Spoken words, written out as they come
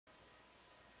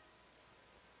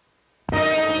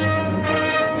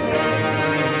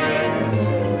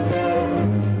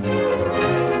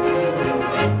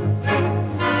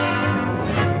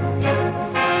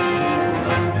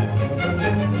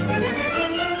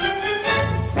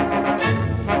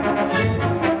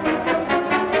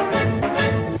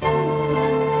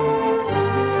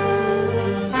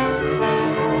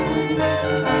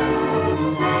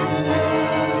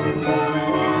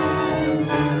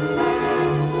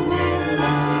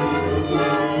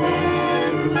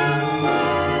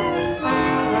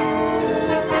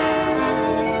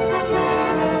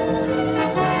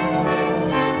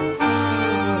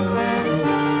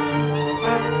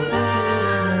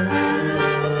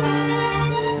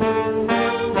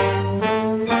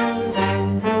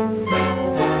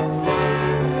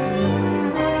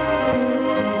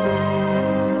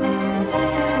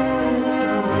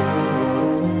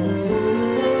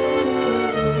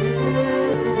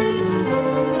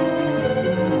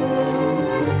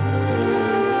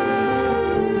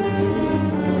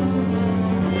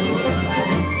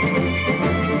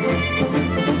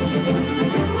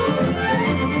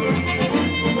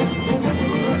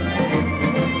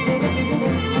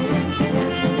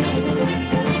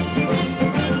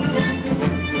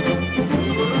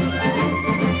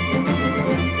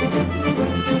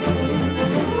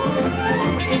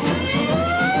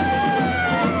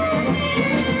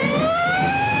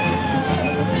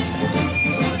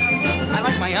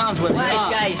pounds with me.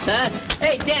 Nice guys, huh?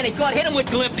 Hey, Danny, go ahead, hit him with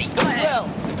Glimpy. Go ahead.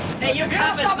 Hey, you're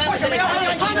coppers, members of the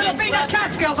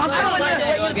Catskills. I'm telling you.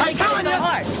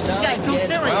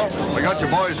 Well, we got your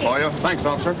boys for you. Thanks,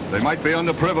 officer. They might be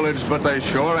underprivileged, but they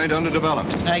sure ain't underdeveloped.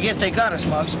 I guess they got us,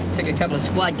 Smokes. Take a couple of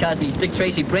squad cars and these Dick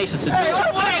Tracy bracelets. Hey,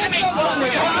 let me go.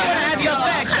 Have your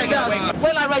back,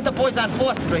 wait till I write the boys on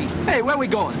 4th Street. Hey, where we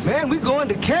going? Man, we going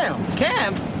to camp.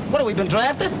 Camp? What, have we been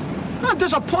drafted? I'm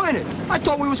disappointed. I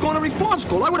thought we was going to reform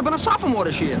school. I would have been a sophomore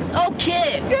this year. Oh,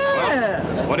 kid. Yeah.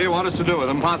 Well, what do you want us to do with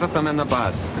them? Deposit them in the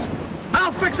bus.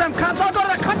 I'll fix them cops. I'll go to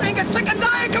the country and get sick and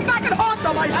die and come back and haunt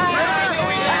them, I swear.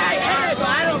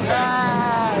 I don't care.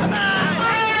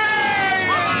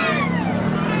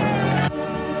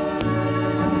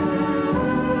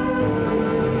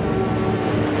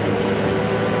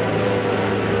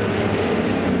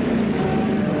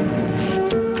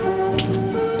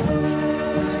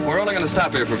 We're only going to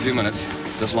stop here for a few minutes.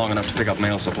 Just long enough to pick up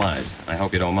mail supplies. I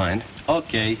hope you don't mind.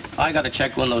 Okay. I got to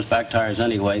check one of those back tires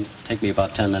anyway. Take me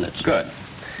about 10 minutes. Good.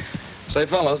 Say,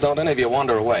 fellas, don't any of you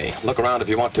wander away. Look around if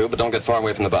you want to, but don't get far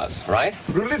away from the bus, right?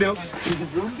 Roodly-doo.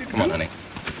 Come on, honey.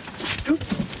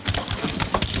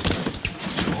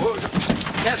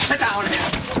 Yes, sit down here.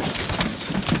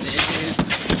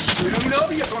 You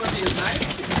know you're going to be as nice.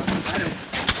 I don't.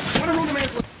 What a room the man's...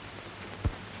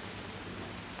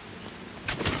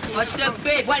 What's the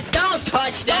big? What? Don't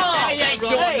touch that. Oh, That ain't hey,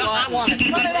 good. hey, No, I want it.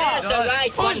 turn it off. That's the right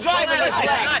one. Who's driving this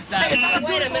thing? Hey,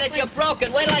 wait a minute, you're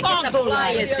broken. Wait till I get the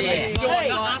flyers here.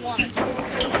 Hey. No, I want it. Turn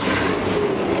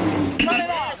it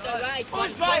off. That's the right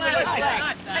one. Who's driving this thing?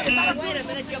 Hey, wait a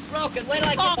minute, you're broken. Wait till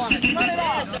I get one. Turn it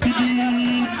off.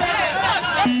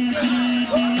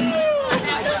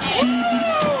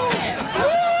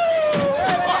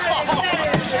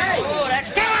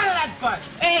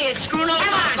 Hey, it's screwing up.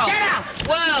 Come on, get out.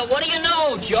 Well, what do you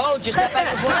know, Joe? Just get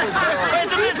back to work.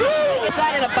 Get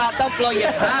excited about. Don't blow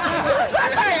your top.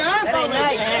 That ain't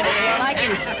nice. I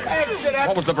can...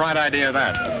 What was the bright idea of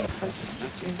that?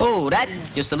 Oh, that?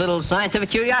 Just a little scientific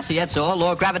curiosity, that's all.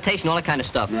 Law of gravitation, all that kind of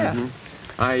stuff. Yeah.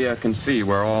 I can see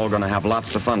we're all going to have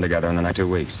lots of fun together in the next 2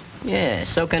 weeks. Yeah,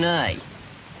 so can I.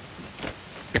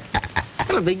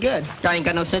 It'll be good. I ain't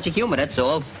got no sense of humor, that's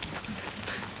all.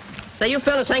 Say, you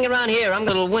fellas hang around here. I'm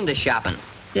going a little window shopping.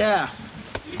 Yeah.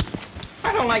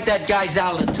 I don't like that guy's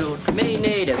altitude. Me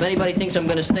neither. If anybody thinks I'm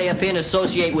going to stay up here and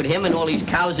associate with him and all these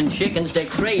cows and chickens, they're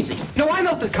crazy. You know, I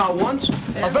milked a cow once.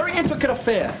 A very intricate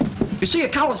affair. You see, a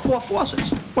cow has 4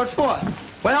 faucets. What for?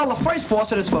 Well, the first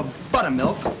faucet is for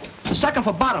buttermilk, the second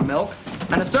for buttermilk,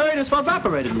 and the third is for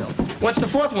evaporated milk. What's the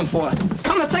 4th one for?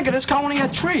 Come to think of this, cow only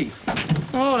had 3.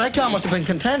 Oh, that cow must have been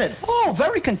contented. Oh,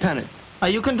 very contented. Are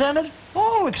you contented?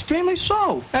 Oh, extremely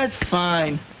so. That's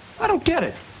fine. I don't get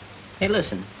it. Hey,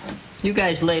 listen. You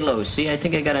guys lay low, see? I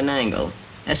think I got an angle.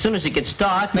 As soon as it gets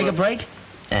dark... Make a break?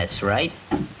 That's right.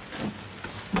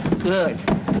 Good.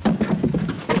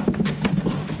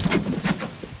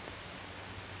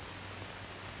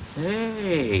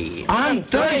 Hey, I'm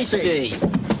thirsty.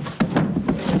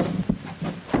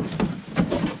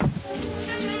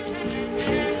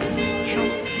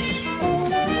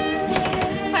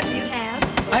 What do you have?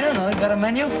 I don't know. You got a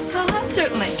menu?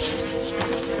 Certainly.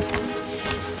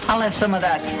 I'll have some of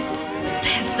that.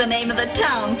 That's the name of the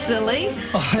town, silly.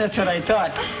 Oh, that's what I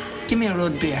thought. Give me a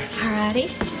root beer. All righty.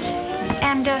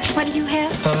 And what do you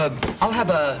have? I'll have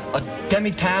a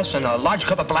demi-tasse and a large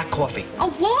cup of black coffee. A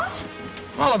what?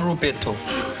 I'll have a root beer, too.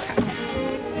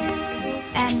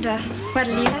 And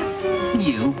what'll you have?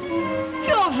 You.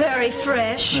 You're very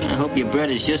fresh. I hope your bread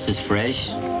is just as fresh.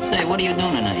 Say, what are you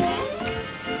doing tonight?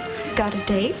 Got a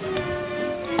date?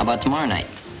 How about tomorrow night?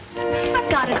 I've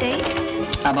got a date.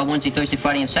 How about Wednesday, Thursday,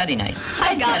 Friday, and Saturday night?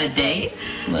 I got a date.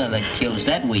 Well, that kills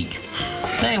that week.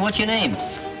 Hey, what's your name?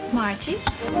 Margie.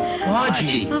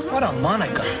 Margie. What a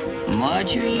moniker.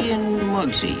 Marjorie and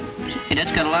Mugsy. Hey,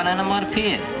 that's got a lot of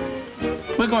onomatopoeia.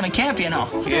 We're going to camp, you know.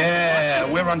 Yeah,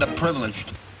 we're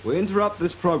underprivileged. We interrupt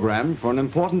this program for an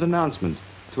important announcement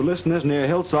to listeners near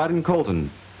Hillside and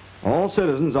Colton. All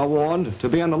citizens are warned to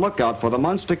be on the lookout for the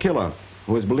monster killer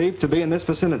who is believed to be in this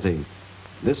vicinity.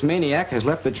 This maniac has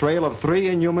left a trail of 3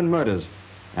 inhuman murders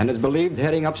and is believed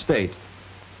heading upstate.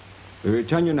 We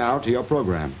return you now to your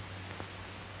program.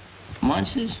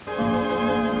 Monsters?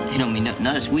 They don't mean nothing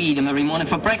to us. We eat them every morning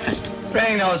for breakfast.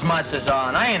 Bring those monsters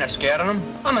on. I ain't scared of them.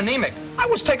 I'm anemic. I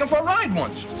was taken for a ride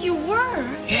once. You were?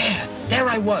 Yeah, there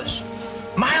I was.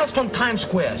 Miles from Times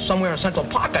Square, somewhere in Central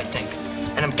Park, I think.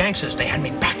 And them gangsters, they had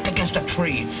me backed against a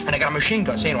tree, and they got a machine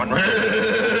gun saying, what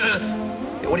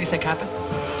do you think happened?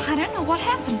 I don't know what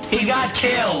happened. He got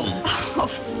killed. Oh,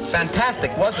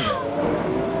 Fantastic, wasn't it?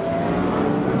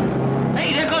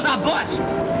 Hey, there goes a our bus.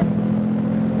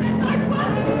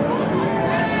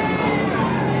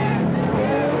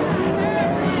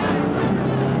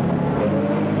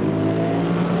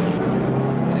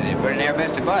 They put in there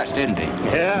Mr. Bus, didn't he?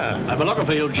 Yeah, I've been looking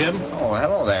for you, Jim. Oh,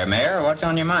 hello there, Mayor. What's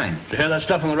on your mind? Did you hear that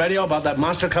stuff on the radio about that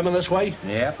monster coming this way?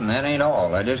 Yep, and that ain't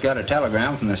all. I just got a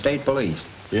telegram from the state police.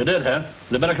 You did, huh?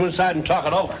 They better come inside and talk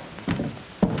it over.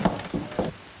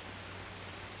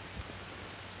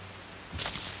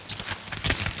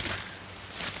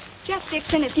 Jeff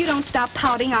Dixon, if you don't stop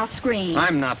pouting, I'll scream.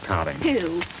 I'm not pouting.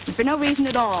 Who? For no reason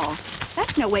at all.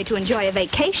 That's no way to enjoy a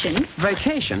vacation.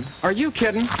 Vacation? Are you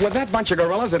kidding? With that bunch of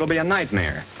gorillas, it'll be a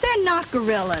nightmare. They're not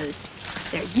gorillas.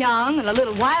 They're young and a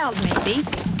little wild, maybe.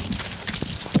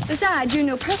 Besides, you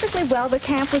know perfectly well the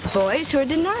camp was boys who are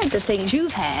denied the things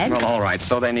you've had. Well, all right,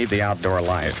 so they need the outdoor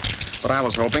life. But I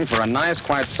was hoping for a nice,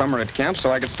 quiet summer at camp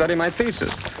so I could study my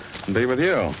thesis and be with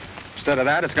you. Instead of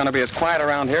that, it's going to be as quiet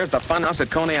around here as the funhouse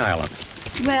at Coney Island.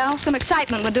 Well, some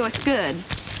excitement would do us good.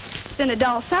 It's been a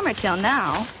dull summer till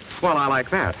now. Well, I like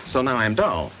that. So now I'm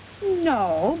dull.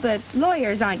 No, but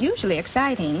lawyers aren't usually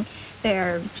exciting.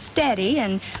 They're steady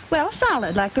and, well,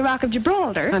 solid, like the Rock of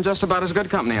Gibraltar. And just about as good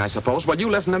company, I suppose. Well, you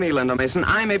listen to me, Linda Mason.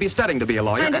 I may be studying to be a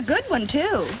lawyer. And a good one,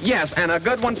 too. Yes, and a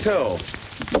good one, too.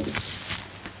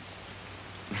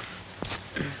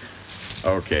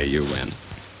 Okay, you win.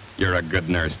 You're a good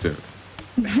nurse, too.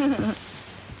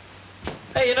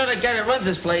 Hey, you know that guy that runs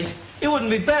this place? He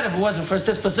wouldn't be bad if it wasn't for his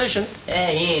disposition.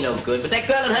 Hey, he ain't no good. But that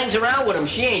girl that hangs around with him,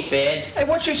 she ain't bad. Hey,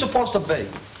 what's she supposed to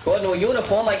be? According to a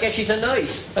uniform, I guess she's a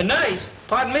nurse. A nurse?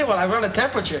 Pardon me while I run a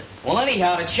temperature. Well,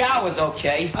 anyhow, the shower's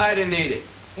okay. I didn't eat it.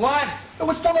 What? It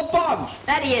was full of bugs.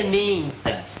 That he mean.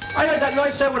 I heard that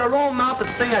nurse say with her own mouth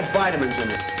that the thing had vitamins in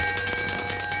it.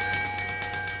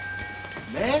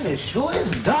 Man, it sure is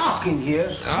dark in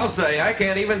here. I'll say, I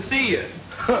can't even see you.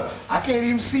 I can't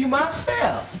even see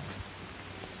myself.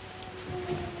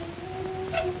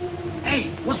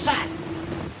 Hey, what's that?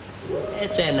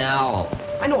 It's an owl.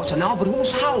 I know it's an owl, but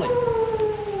who's howling?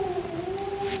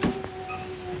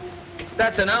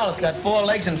 That's an owl. It's got 4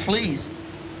 legs and fleas.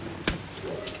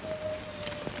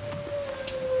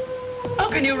 How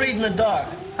can you read in the dark?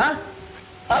 Huh?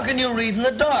 How can you read in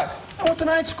the dark? I went to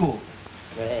night school.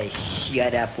 Hey,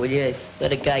 shut up, will you?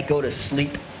 Let a guy go to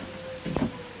sleep.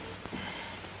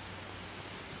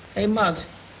 Hey, Muggs.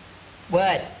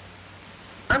 What?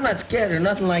 I'm not scared or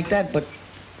nothing like that, but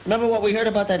remember what we heard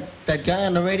about that guy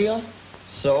on the radio?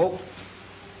 So?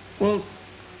 Well,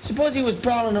 suppose he was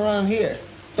prowling around here.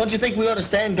 Don't you think we ought to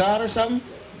stand guard or something?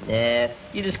 Yeah,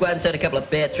 you just go out and set a couple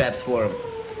of bear traps for him.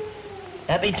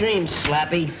 Happy dreams,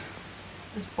 Slappy.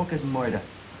 This book is murder.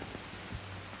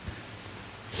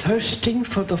 Thirsting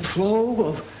for the flow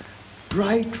of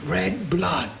bright red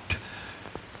blood.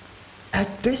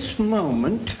 At this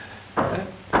moment,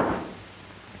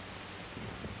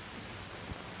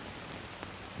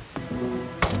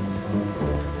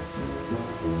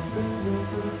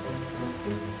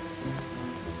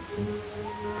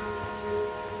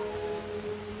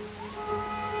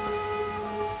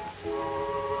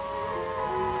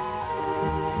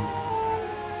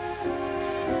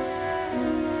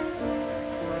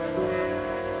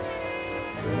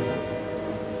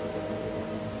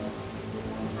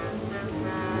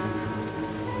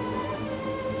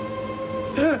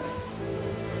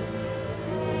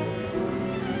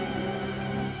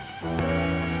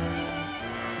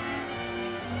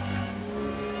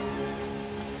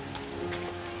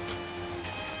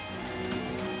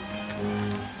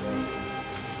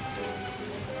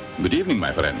 Good evening,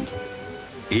 my friend.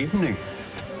 evening.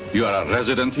 You are a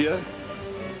resident here?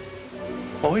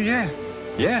 Oh, yeah.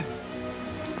 Yeah.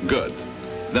 Good.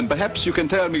 Then perhaps you can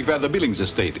tell me where the Billings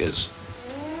estate is.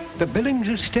 The Billings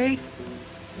estate?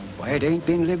 Why, it ain't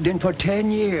been lived in for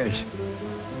 10 years.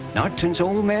 Not since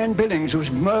old man Billings was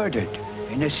murdered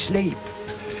in his sleep.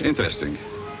 Interesting.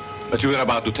 But you were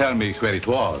about to tell me where it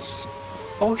was.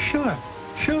 Oh, sure.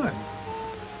 Sure.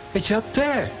 It's up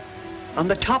there, on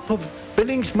the top of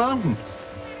Billings Mountain.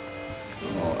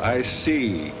 Oh, I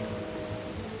see.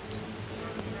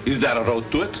 Is there a road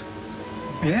to it?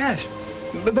 Yes.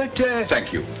 But,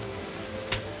 Thank you.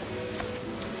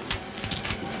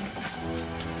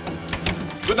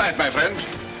 Good night, my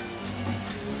friend.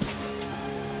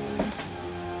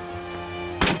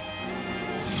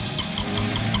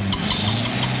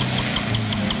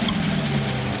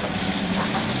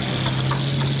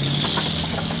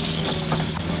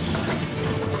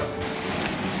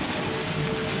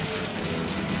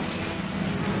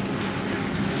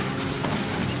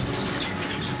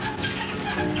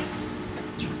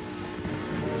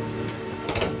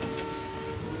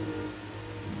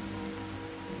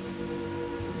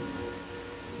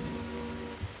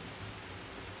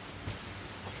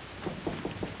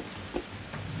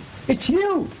 It's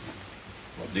you.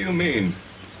 What do you mean?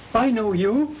 I know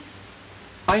you.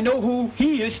 I know who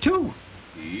he is, too.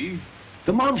 He?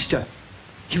 The monster.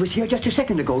 He was here just a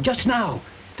second ago, just now.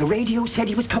 The radio said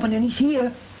he was coming and he's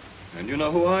here. And you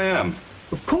know who I am?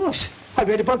 Of course. I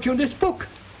read about you in this book.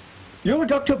 You're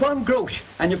Dr. Von Grosch,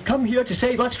 and you've come here to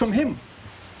save us from him.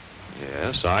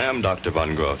 Yes, I am Dr.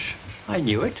 Von Grosch. I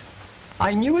knew it.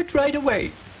 I knew it right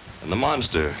away. And the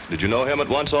monster, did you know him at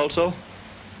once also?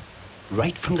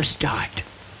 Right from the start.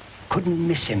 Couldn't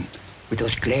miss him, with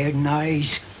those glaring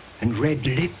eyes and red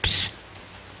lips.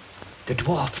 The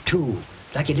dwarf, too,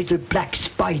 like a little black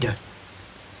spider.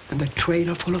 And the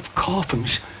trailer full of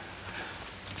coffins.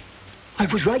 I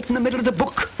was right in the middle of the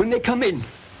book when they come in.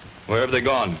 Where have they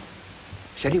gone?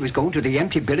 Said he was going to the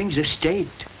empty Billings estate.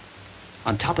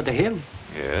 On top of the hill.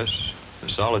 Yes, the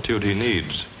solitude he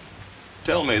needs.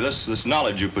 Tell me, this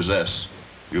knowledge you possess,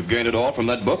 you've gained it all from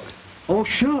that book? Oh,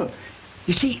 sure.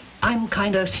 You see, I'm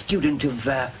kind of a student of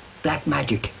black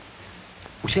magic.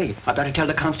 Well, say, I better tell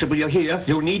the constable you're here.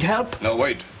 You'll need help? No,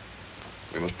 wait.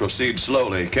 We must proceed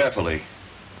slowly, carefully.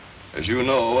 As you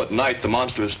know, at night the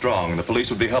monster is strong, and the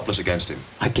police would be helpless against him.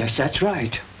 I guess that's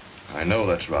right. I know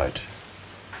that's right.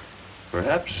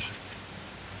 Perhaps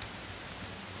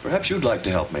you'd like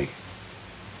to help me.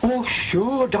 Oh,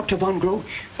 sure, Dr. Von Grosch.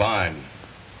 Fine.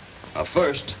 Now,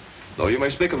 first, though you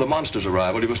may speak of the monster's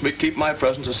arrival, you must keep my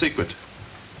presence a secret.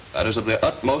 That is of the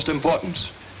utmost importance.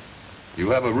 You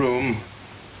have a room,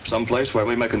 someplace where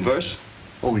we may converse?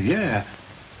 Oh, yeah.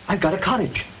 I've got a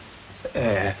cottage.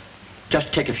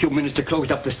 Just take a few minutes to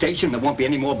close up the station. There won't be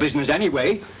any more business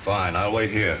anyway. Fine, I'll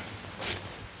wait here.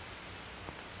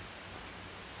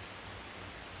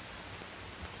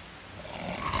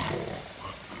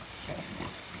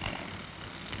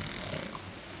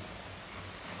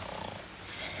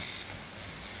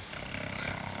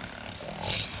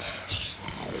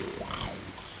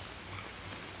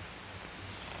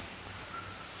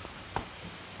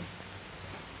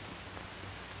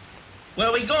 Where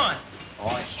are we going?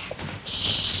 Oh,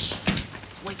 shh.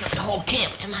 Wake up the whole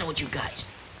camp. What's the matter with you guys?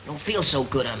 I don't feel so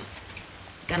good.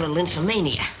 Got a little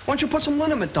insomnia. Why don't you put some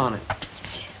liniment on it?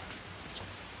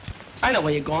 I know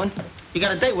where you're going. You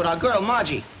got a date with our girl,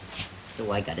 Margie.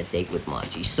 So I got a date with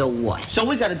Margie. So what? So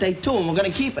we got a date, too, and we're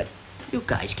going to keep it. You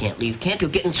guys can't leave camp.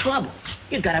 You'll get in trouble.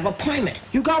 You gotta have a permit.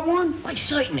 You got one? Why,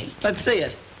 certainly. Let's see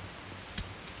it.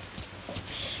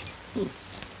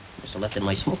 Must have left it in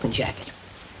my smoking jacket.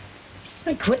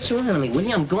 Hey, quit surrounding me, will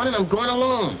you? I'm going and I'm going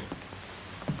alone.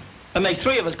 That makes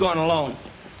 3 of us going alone.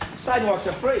 Sidewalks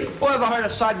are free. Who ever heard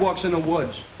of sidewalks in the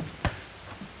woods?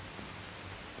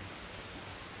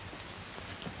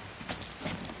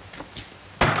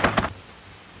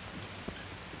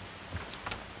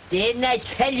 Didn't I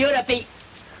tell you to be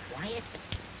quiet?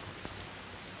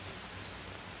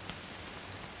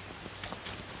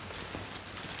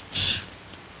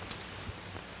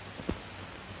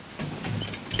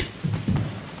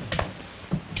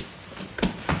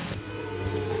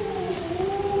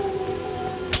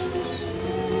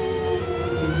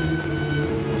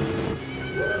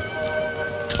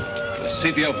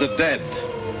 City of the dead.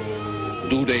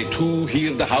 Do they too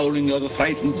hear the howling of the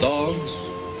frightened dogs?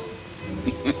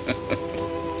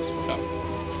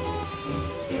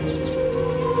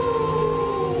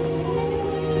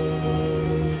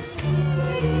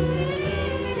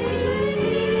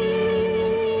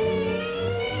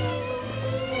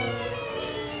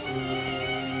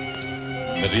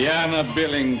 Mariana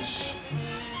Billings.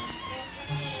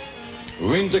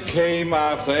 Winter came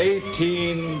after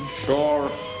 18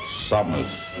 short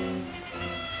summers.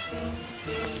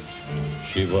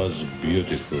 She was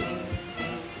beautiful.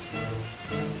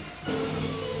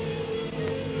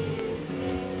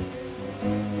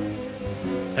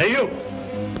 Hey, you!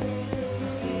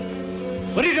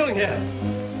 What are you doing here?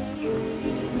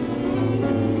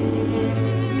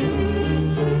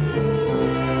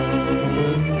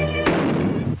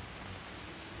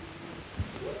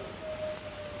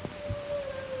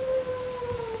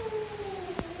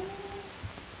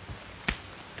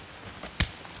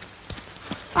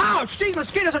 Ouch, these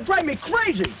mosquitoes are driving me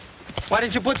crazy. Why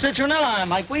didn't you put citronella on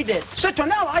like we did?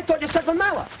 Citronella? I thought you said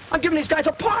vanilla. I'm giving these guys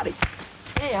a party.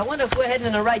 Hey, I wonder if we're heading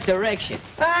in the right direction.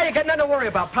 Ah, you got nothing to worry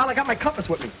about, pal. I got my compass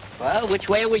with me. Well, which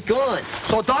way are we going?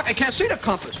 So dark I can't see the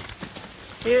compass.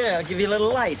 Here, I'll give you a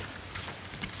little light.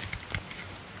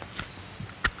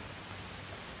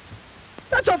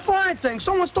 That's a fine thing.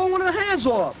 Someone stole one of the hands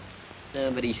off.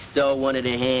 Somebody stole one of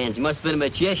the hands. You must have been a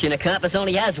magician. A compass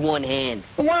only has one hand.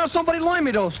 Well, why don't somebody loan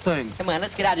me those things? Come on,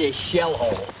 let's get out of this shell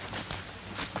hole.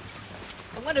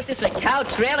 I wonder if this is a cow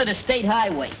trail or the state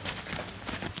highway.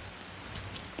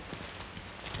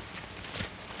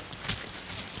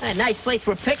 A nice place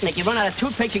for a picnic. You run out of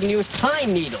toothpicks, you can use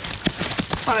pine needles.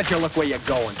 Why don't you look where you're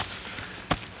going?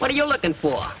 What are you looking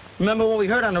for? Remember what we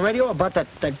heard on the radio about that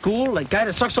ghoul, that guy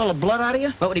that sucks all the blood out of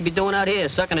you? What would he be doing out here,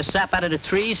 sucking the sap out of the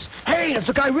trees? Hey, does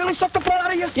the guy really suck the blood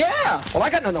out of you? Yeah. Well, I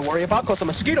got nothing to worry about because the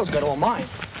mosquitoes got all mine.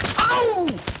 Ow!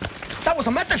 That was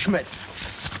a Messerschmitt.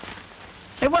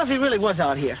 Hey, what if he really was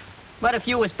out here? What if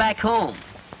you was back home?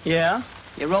 Yeah?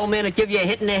 Your old man would give you a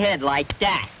hit in the head like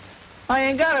that. I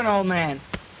ain't got an old man.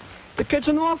 The kid's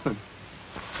an orphan.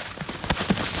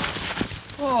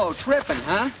 Oh, tripping,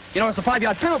 huh? You know, it's a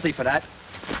 5-yard penalty for that.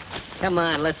 Come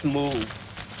on, let's move.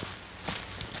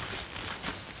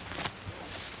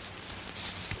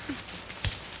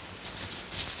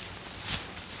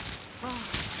 Oh,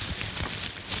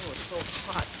 it's so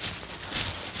hot.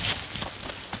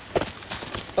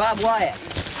 Bob Wyatt,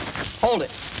 hold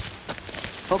it.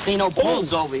 Hope there ain't no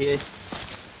bulls over here.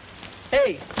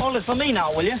 Hey, hold it for me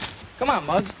now, will you? Come on,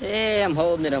 Muggs. Yeah, I'm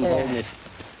holding it, I'm holding it.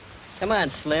 Come on,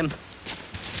 Slim.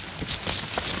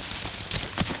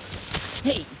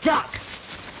 Hey, Doc.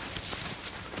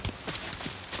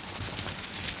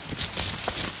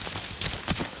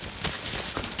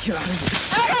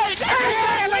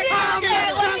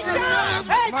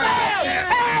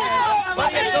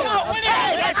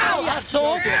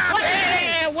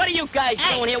 What are you guys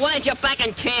doing here? Why aren't you back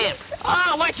in camp?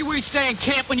 Oh, why should we stay in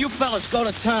camp when you fellas go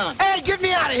to town? Hey, get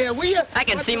me out of here, will you? I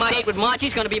can see my date with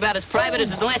Marchie's going to be about as private as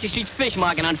the Delancey Street fish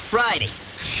market on Friday.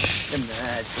 Give me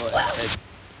that, boy. Well,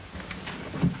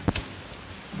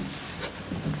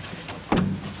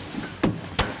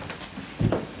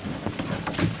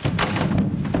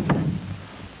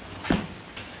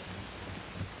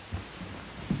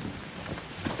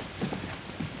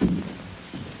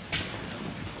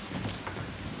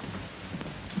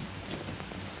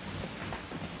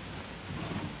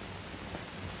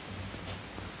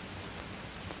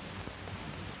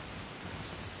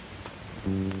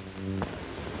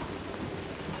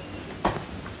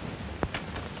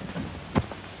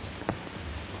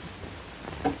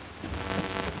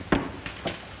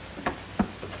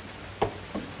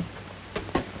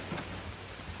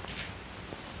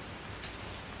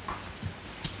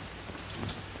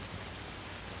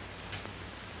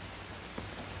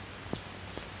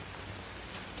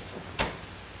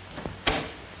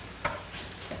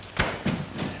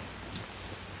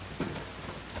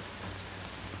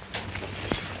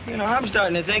 You know, I'm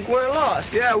starting to think we're lost.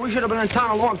 Yeah, we should have been in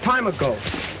town a long time ago.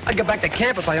 I'd get back to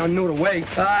camp if I knew the way.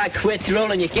 Ah, quit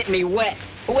drooling. You're getting me wet.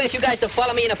 Who asked you guys to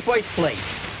follow me in the first place?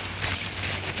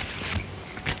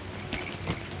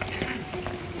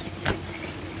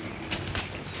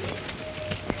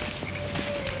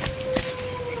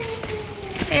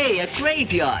 Hey, a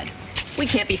graveyard. We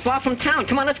can't be far from town.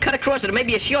 Come on, let's cut across it. It may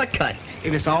be a shortcut.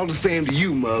 If it's all the same to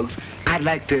you, Muggs, I'd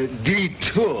like to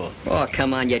detour. Oh,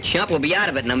 come on, you chump. We'll be out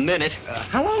of it in a minute.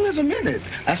 How long is a minute?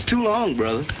 That's too long,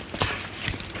 brother.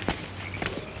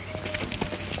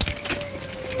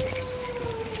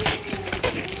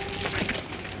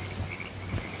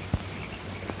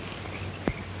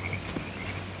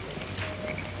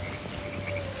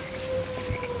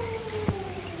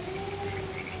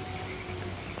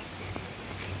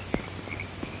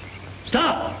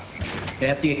 Stop!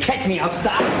 After you catch me, I'll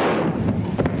stop.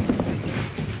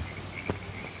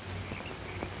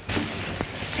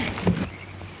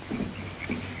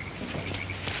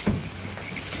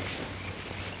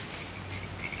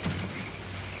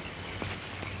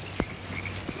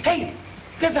 Hey,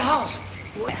 there's a house.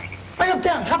 Where? Right up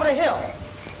down, top of the hill.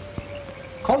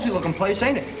 Cozy looking place,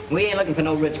 ain't it? We ain't looking for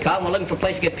no Ritz-Carlton. We're looking for a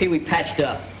place to get Peewee patched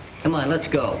up. Come on, let's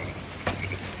go.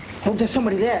 Oh, there's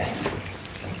somebody there.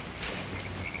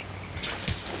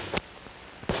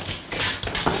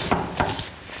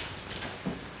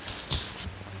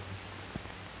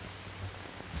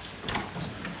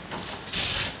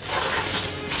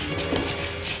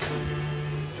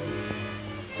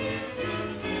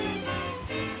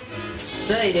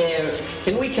 Say there,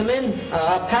 can we come in?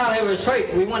 Our pal here is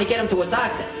hurt. We want to get him to a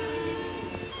doctor.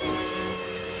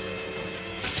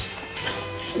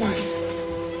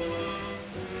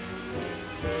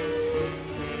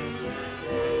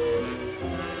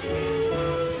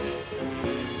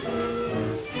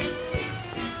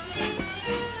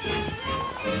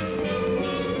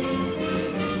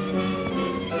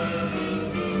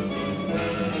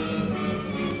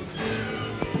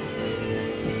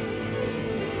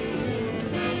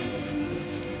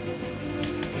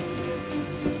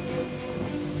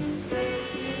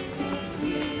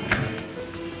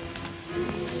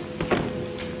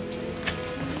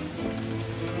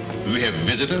 Do we have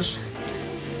visitors?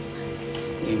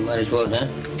 You might as well, huh?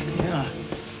 Yeah.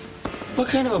 What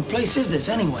kind of a place is this,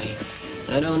 anyway?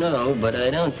 I don't know, but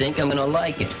I don't think I'm gonna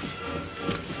like it.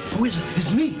 Who is it?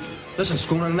 It's me. Listen,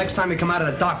 Schooner, the next time you come out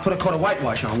of the dock, put a coat of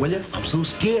whitewash on, will you? I'm so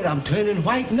scared I'm turning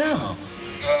white now.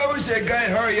 I wish that guy'd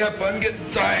hurry up. I'm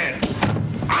getting tired.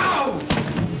 Ow!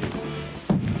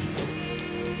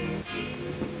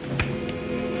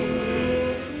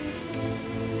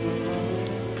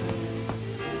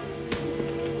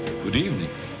 Good evening.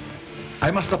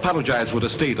 I must apologize for the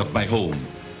state of my home.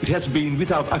 It has been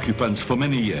without occupants for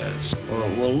many years.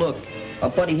 Well, look, our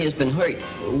buddy here's been hurt.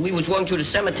 We was walking through the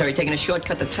cemetery taking a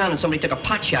shortcut to town and somebody took a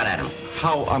pot shot at him.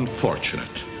 How unfortunate.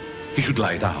 He should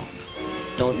lie down.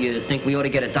 Don't you think we ought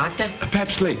to get a doctor?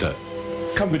 Perhaps later.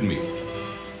 Come with me.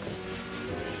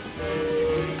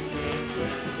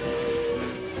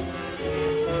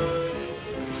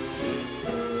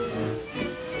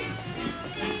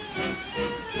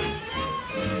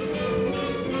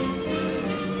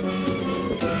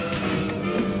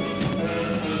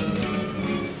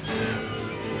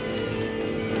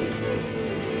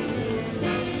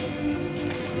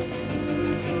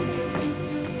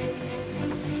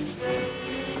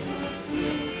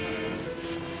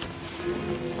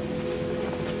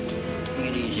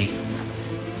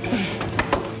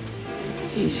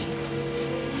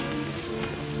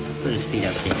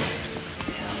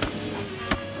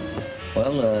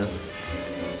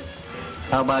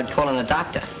 How about calling a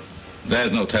doctor?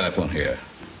 There's no telephone here.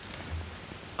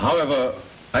 However,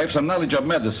 I have some knowledge of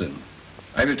medicine.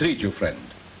 I will treat you, friend.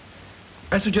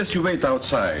 I suggest you wait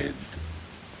outside,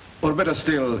 or better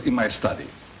still, in my study.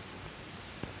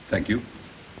 Thank you.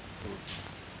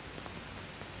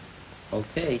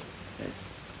 Okay.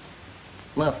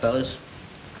 Come on, fellas.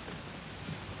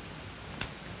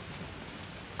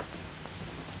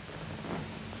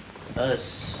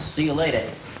 See you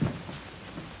later.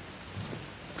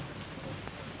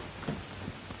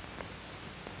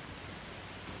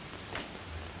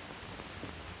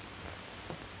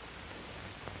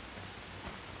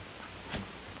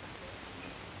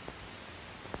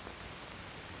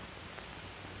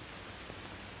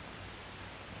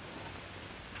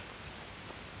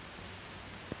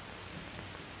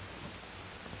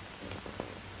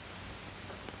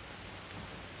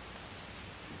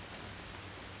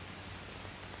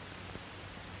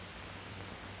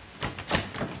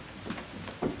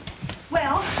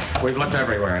 We've looked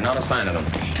everywhere, not a sign of them.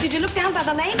 Did you look down by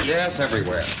the lake? Yes,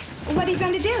 everywhere. What are you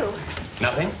going to do?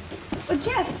 Nothing? Well,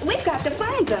 Jeff, we've got to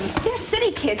find them. They're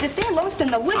city kids. If they're lost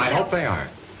in the woods... I hope they are.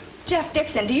 Jeff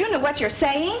Dixon, do you know what you're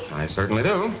saying? I certainly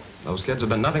do. Those kids have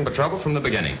been nothing but trouble from the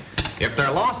beginning. If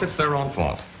they're lost, it's their own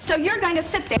fault. So you're going to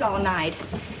sit there all night?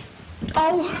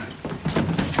 Oh.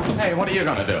 Hey, what are you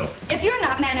going to do? If you're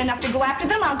not man enough to go after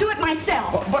them, I'll do it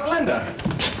myself. But Linda...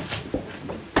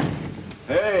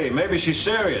 Hey, maybe she's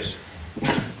serious.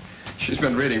 She's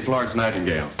been reading Florence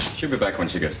Nightingale. She'll be back when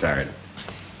she gets tired.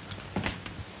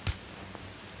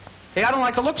 Hey, I don't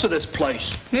like the looks of this place.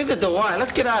 Neither do I.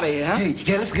 Let's get out of here, huh? Hey,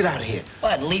 yeah, let's get out of here.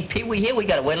 What, leave Peewee here? We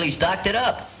gotta wait till he's doctored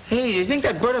up. Hey, do you think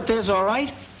that bird up there's all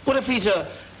right? What if he's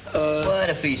What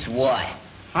if he's what?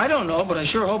 I don't know, but I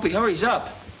sure hope he hurries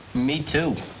up. Me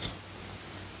too.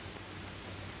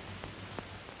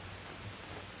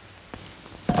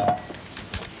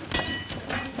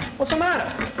 What's the matter?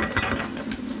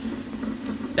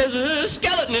 There's a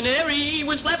skeleton in there. He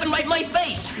was laughing right in my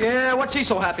face. Yeah, what's he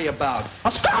so happy about?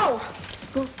 A skull!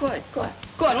 Good. Good,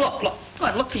 look.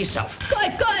 Good, look for yourself.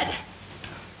 Good.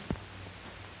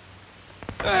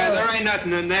 There ain't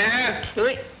nothing in there. Do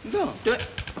it. Go, do it.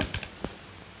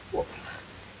 Whoa.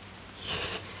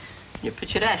 You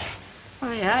picture that?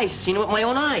 I seen it with my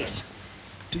own eyes.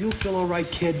 Do you feel all right,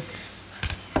 kid?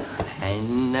 I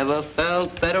never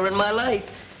felt better in my life.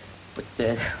 But,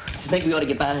 I think we ought to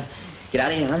get out of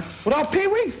here, huh? Without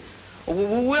Peewee?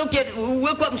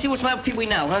 We'll go up and see what's wrong with Peewee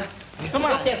now, huh? Come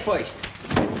on. Go up there first.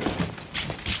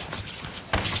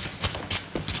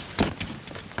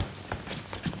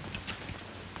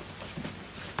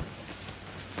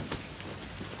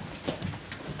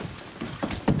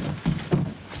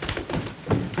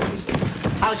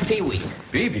 How's Peewee?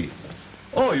 Peewee?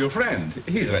 Oh, your friend.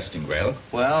 He's resting well.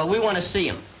 Well, we want to see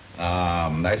him.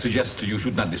 I suggest you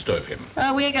should not disturb him.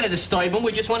 We ain't got to disturb him.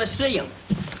 We just want to see him.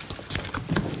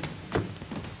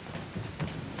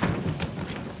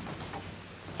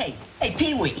 Hey,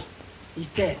 Peewee. He's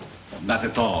dead. Not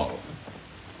at all.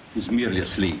 He's merely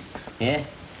asleep. Yeah?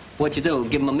 What'd you do?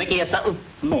 Give him a Mickey or something?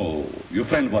 No. Your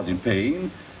friend was in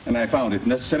pain, and I found it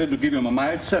necessary to give him a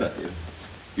mild sedative.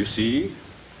 You see,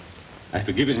 I've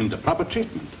given him the proper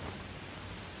treatment.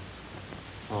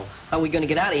 Well, how are we going to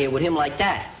get out of here with him like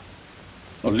that?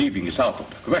 Well, leaving is out of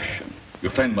the question.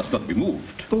 Your friend must not be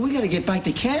moved. But we gotta get back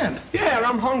to camp. Yeah,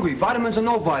 I'm hungry. Vitamins or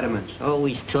no vitamins. Oh,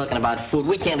 he's talking about food.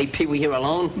 We can't leave Peewee here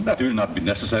alone. That will not be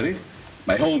necessary.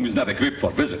 My home is not equipped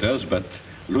for visitors, but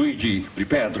Luigi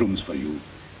prepared rooms for you.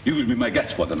 You will be my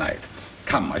guest for the night.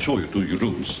 Come, I show you to your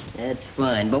rooms. That's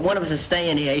fine, but one of us is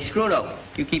staying here. Hey, Scruto,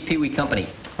 you keep Peewee company.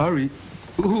 Hurry.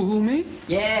 Who, me?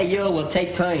 Yeah, you. We'll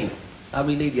take turns. I'll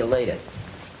relieve you later.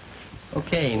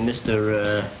 Okay,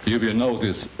 Mr. You will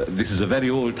notice this is a very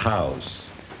old house.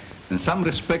 In some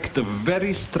respect, a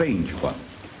very strange one.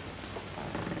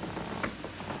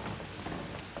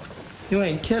 You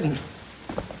ain't kidding.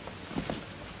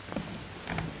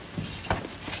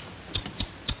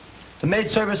 The maid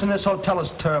service in this hotel is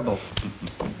terrible.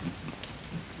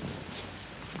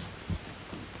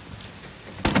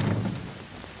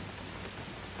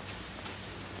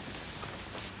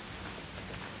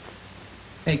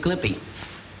 Hey, Clippy,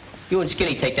 you and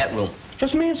Skinny take that room.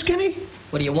 Just me and Skinny?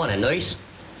 What do you want, a nurse?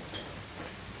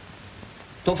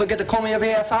 Don't forget to call me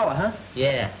every half hour, huh?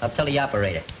 Yeah, I'll tell the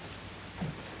operator.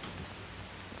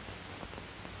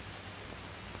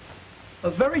 A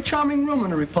very charming room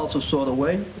in a repulsive sort of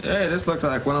way. Hey, this looks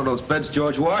like one of those beds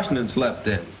George Washington slept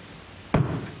in.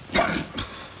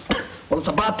 Well, it's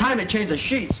about time to change the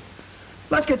sheets.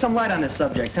 Let's get some light on this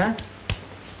subject, huh?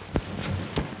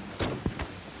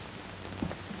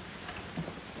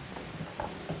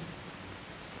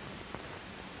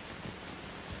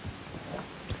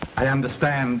 I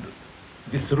understand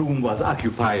this room was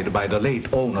occupied by the late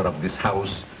owner of this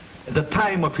house at the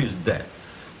time of his death.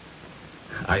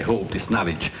 I hope this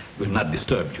knowledge will not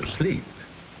disturb your sleep.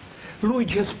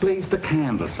 Luigi has placed a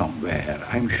candle somewhere,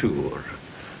 I'm sure.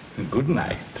 Good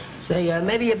night. Say,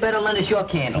 maybe you better lend us your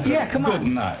candle. Yeah, come on.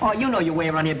 Good night. Oh, you know your way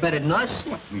around here better than us.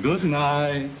 Good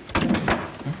night.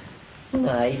 Good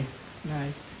night.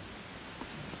 Night.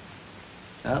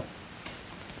 Well,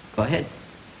 go ahead.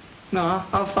 No,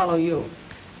 I'll follow you.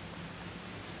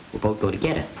 We'll both go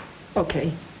together.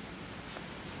 Okay.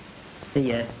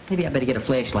 Say, maybe I better get a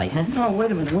flashlight, huh? No,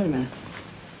 wait a minute.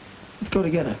 Let's go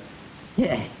together.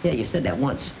 Yeah, you said that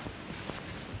once.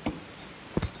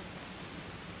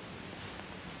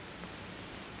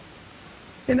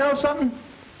 You know something?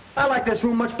 I like this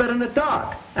room much better in the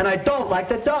dark. And I don't like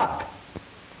the dark.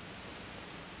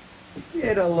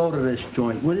 Get a load of this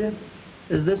joint, will you?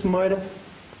 Is this murder?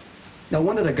 No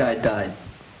wonder the guy died.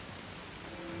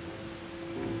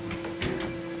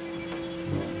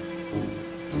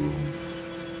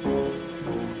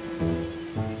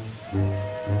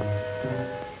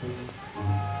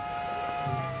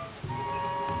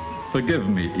 Forgive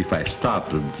me if I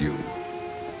startled you.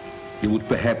 You would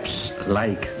perhaps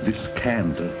like this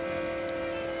candle.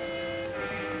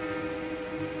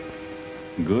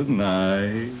 Good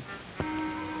night.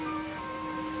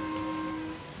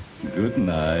 Good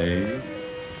night.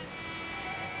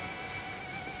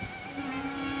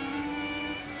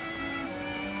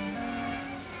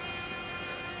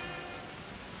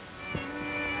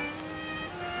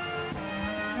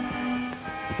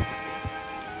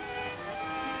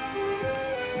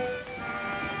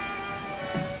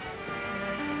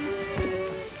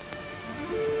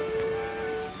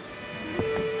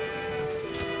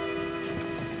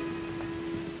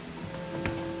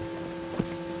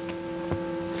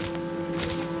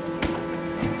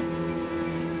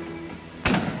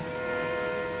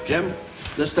 Jim,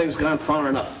 this thing's gone far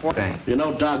enough. What thing? You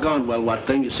know doggone well what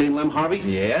thing. You seen Lem Harvey?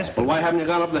 Yes. Well, why haven't you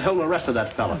gone up the hill and arrested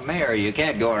that fella? Mayor, you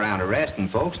can't go around arresting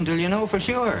folks until you know for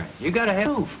sure. You gotta have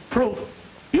proof. Proof?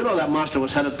 You know that monster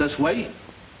was headed this way.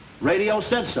 Radio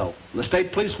said so. The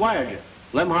state police wired you.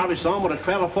 Lem Harvey saw him with a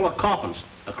trailer full of coffins.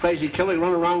 A crazy killer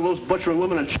running around loose butchering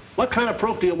women and What kind of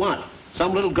proof do you want?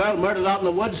 Some little girl murdered out in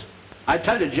the woods? I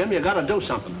tell you, Jim, you gotta do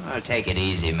something. Oh, take it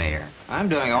easy, Mayor. I'm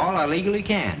doing all I legally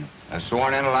can. I've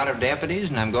sworn in a lot of deputies,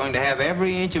 and I'm going to have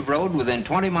every inch of road within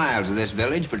 20 miles of this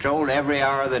village patrolled every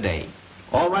hour of the day.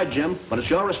 All right, Jim, but it's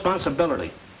your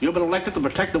responsibility. You've been elected to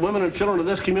protect the women and children of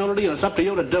this community, and it's up to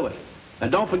you to do it.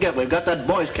 And don't forget, we've got that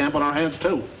boys' camp on our hands,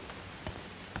 too.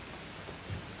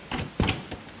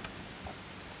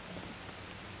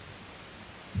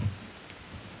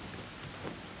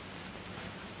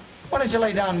 Why don't you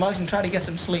lay down, Muggs, and try to get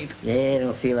some sleep? Yeah, I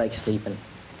don't feel like sleeping.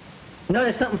 You know,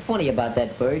 there's something funny about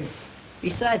that bird.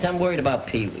 Besides, I'm worried about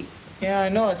Peewee. Yeah, I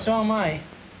know it. So am I.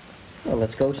 Well,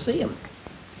 let's go see him.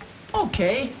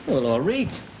 Okay. Well, all right.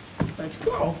 Let's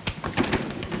go.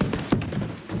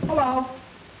 Hello.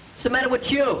 What's the matter with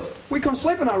you? We come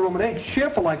sleep in our room. It ain't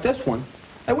cheerful like this one.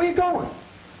 Hey, where you going?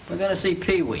 We're going to see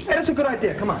Peewee. Hey, that's a good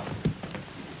idea. Come on.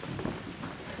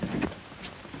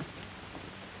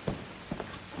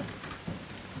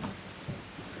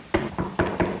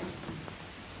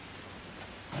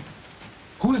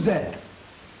 is that?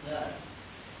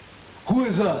 Who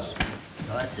is us?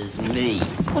 Us is me.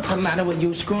 What's the matter with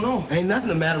you, Schooner? Ain't nothing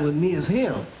the matter with me, it's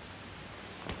him.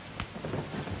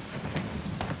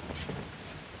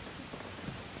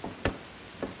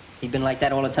 He been like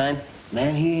that all the time?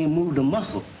 Man, he ain't moved a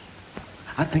muscle.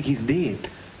 I think he's dead.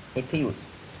 Hey, Peewee.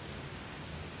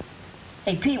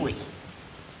 Hey, Peewee.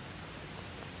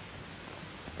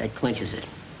 That clinches it.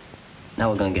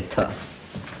 Now we're gonna get tough.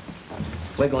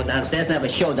 We're going downstairs and have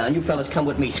a showdown. You fellas come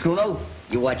with me. Schooner,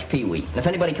 you watch Peewee. If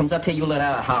anybody comes up here, you let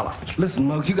out a holler. Listen,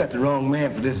 Muggs, you got the wrong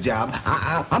man for this job.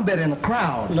 I'm better in the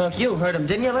crowd. Look, you heard him,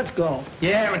 didn't you? Let's go.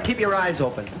 Yeah, and keep your eyes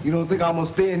open. You don't think I'm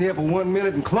gonna stay in here for 1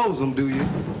 minute and close them, do you?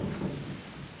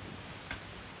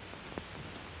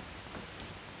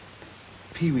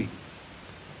 Peewee.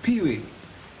 Peewee,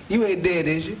 you ain't dead,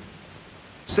 is you?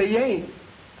 Say you ain't.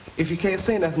 If you can't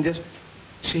say nothing, just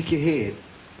shake your head.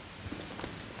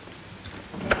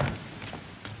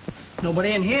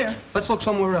 Nobody in here. Let's look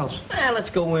somewhere else.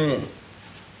 Let's go in.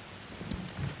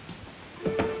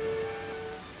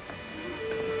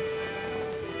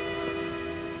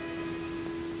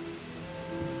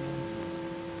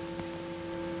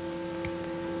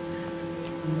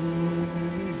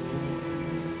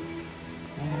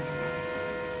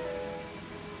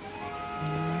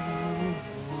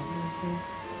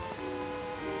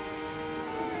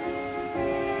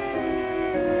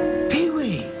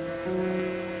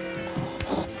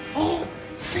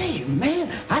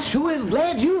 Sure is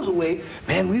glad you was awake.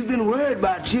 Man, we've been worried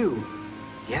about you.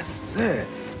 Yes, sir.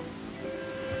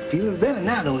 Feeling better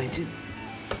now, don't you?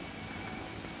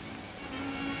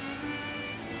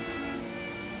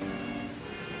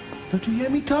 Don't you hear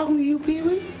me talking to you,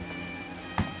 Peewee?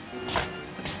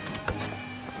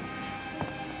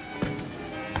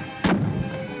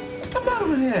 What's the matter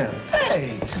with him?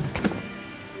 Hey!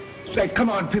 Say, come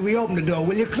on, Peewee, open the door,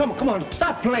 will you? Come on,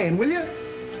 stop playing, will you?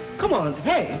 Come on,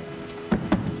 hey!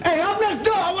 Hey, open this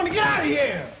door! I want to get out of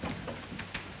here!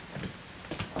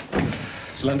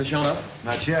 Has Linda shown up?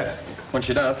 Not yet. When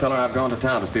she does, tell her I've gone to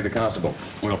town to see the constable.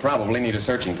 We'll probably need a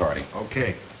searching party.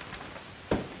 Okay.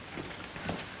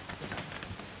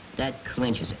 That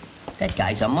clinches it. That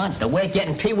guy's a monster. We're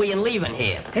getting Peewee and leaving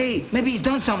here. Hey, maybe he's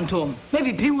done something to him.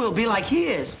 Maybe Peewee will be like he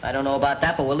is. I don't know about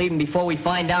that, but we're leaving before we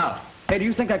find out. Hey, do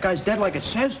you think that guy's dead like it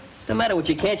says? What's the matter with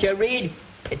you? Can't you read?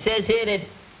 It says here that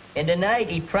in the night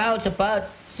he prowls about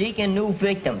seeking new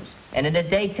victims. And in the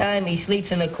daytime he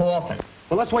sleeps in a coffin.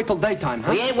 Well, let's wait till daytime,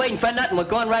 huh? We ain't waiting for nothing. We're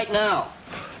going right now.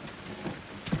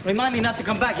 Remind me not to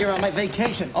come back here on my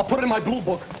vacation. I'll put it in my blue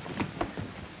book.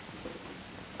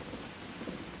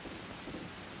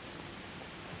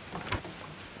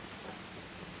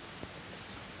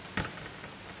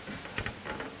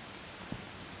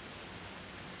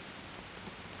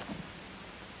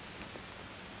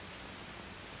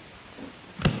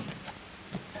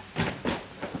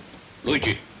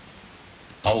 Luigi,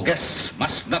 our guests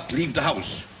must not leave the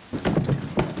house.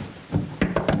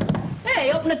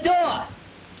 Hey, open the door.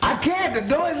 I can't. The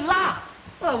door is locked.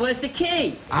 Well, where's the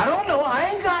key? I don't know. I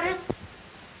ain't got it.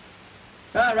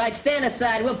 All right, stand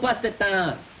aside. We'll bust it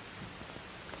down.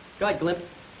 Go ahead, Glimp.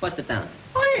 Bust it down.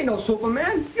 I ain't no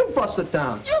Superman. You bust it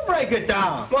down. You break it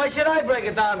down. Why should I break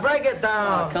it down? Break it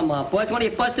down. Oh, come on, boys. Why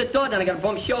don't you bust the door down? I got a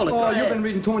bum shoulder. Oh, you've been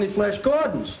reading too many Flash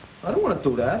Gordons. I don't want to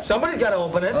do that. Somebody's got to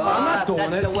open it. Oh, I'm not doing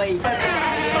that's it. the way.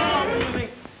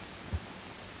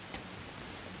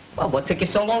 Well, what took you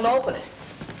so long to open it?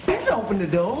 Didn't open the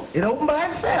door. It opened by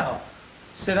itself.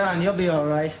 Sit down. You'll be all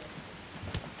right.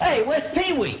 Hey, where's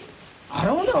Peewee? I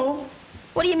don't know.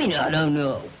 What do you mean, I don't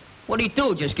know? What do you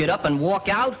do, just get up and walk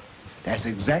out? That's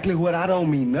exactly what I don't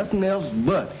mean. Nothing else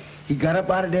but. He got up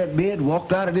out of that bed,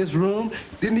 walked out of this room,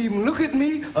 didn't even look at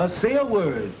me or say a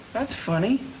word. That's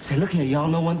funny. Say, look here, y'all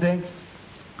know one thing?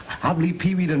 I believe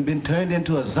Peewee done been turned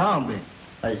into a zombie.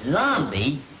 A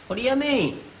zombie? What do you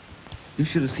mean? You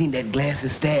should have seen that glassy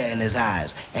stare in his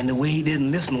eyes and the way he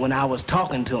didn't listen when I was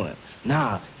talking to him.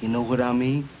 Now, you know what I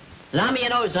mean? Zombie, you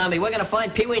know, zombie. We're going to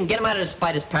find Peewee and get him out of the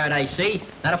spider's paradise, see?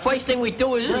 Now, the first thing we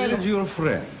do is... Where is your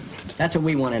friend? That's what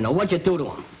we want to know. What'd you do to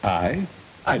him?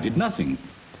 I did nothing.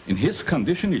 In his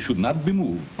condition, he should not be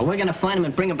moved. Well, we're going to find him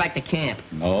and bring him back to camp.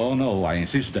 No, I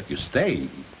insist that you stay.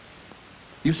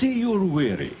 You see, you're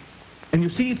weary, and you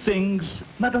see things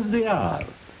not as they are,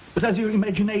 but as your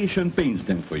imagination paints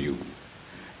them for you.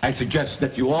 I suggest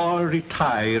that you all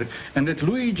retire and that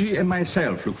Luigi and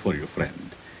myself look for your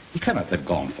friend. He cannot have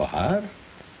gone for her.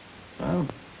 Well,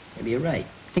 maybe you're right.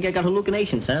 I think I got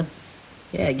hallucinations, huh?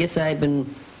 Yeah, I guess I've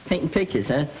been painting pictures,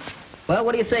 huh? Well,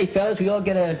 what do you say, fellas? We all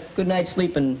get a good night's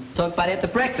sleep and talk about it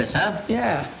after breakfast, huh?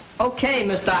 Yeah. Okay,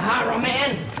 Mr. Horror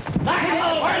Man. Lock and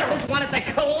load. I just wanted to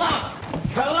collect.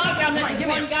 I'm not giving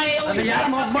one guy a lead.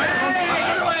 Come on,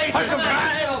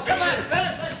 fellas,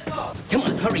 let's go. Come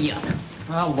on, hurry up.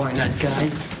 I'll warn that guy.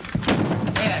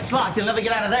 Yeah, it's locked. He'll never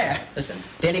get out of there. Listen,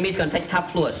 Danny Me's gonna take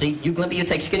top floor, see? You, Glimpy, you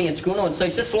take Skinny and Schooner and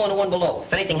search this floor and the one below.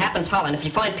 If anything happens, holler. And if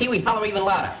you find Peewee, holler even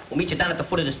louder. We'll meet you down at the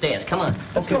foot of the stairs. Come on.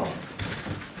 Let's go.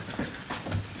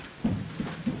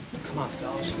 Come on,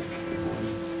 fellas.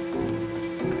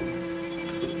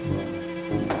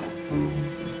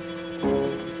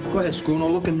 Go ahead, Schooner.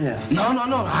 Look in there. No.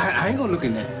 I ain't gonna look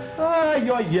in there. Ah,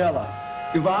 you're yellow.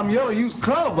 If I'm yellow, use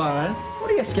colorblind. What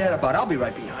are you scared about? I'll be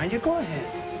right behind you. Go ahead.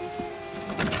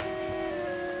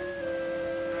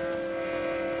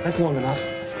 That's long enough.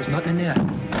 There's nothing in there.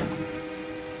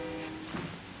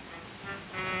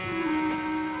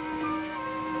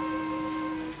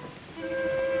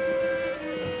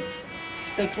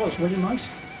 Stay close, will you, Monks?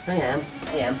 I am.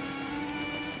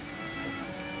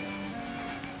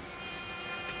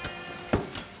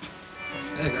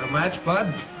 Hey, got a match, bud?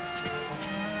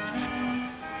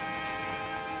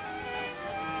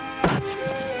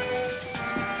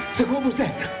 Say, what was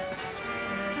that?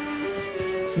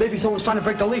 Maybe someone's trying to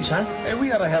break the leaves, huh? Hey,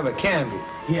 we ought to have a candle.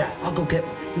 Yeah, I'll go get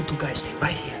one. You two guys stay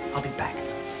right here. I'll be back.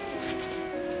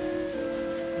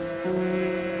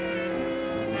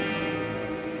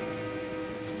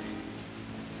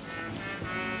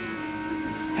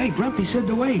 Hey, Grumpy said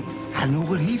to wait. I know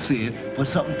what he said, but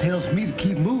something tells me to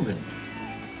keep moving.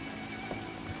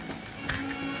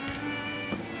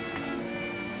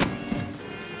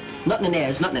 Nothing in there.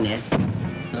 There's nothing in there.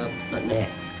 No, nothing there.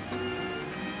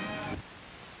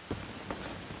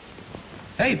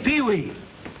 Hey, Peewee.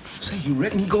 Say, you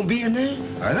reckon he gonna be in there?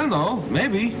 I don't know.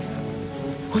 Maybe.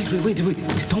 Wait.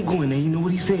 Don't go in there. You know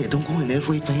what he said. Don't go in there. Let's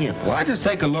wait for him. Well, I just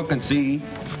take a look and see.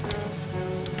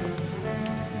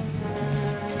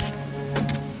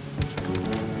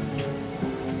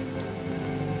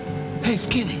 Hey,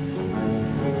 Skinny.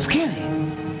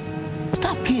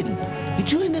 Stop kidding. Ain't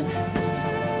you in there?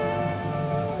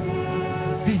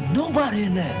 Ain't nobody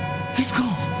in there. He's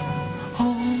gone.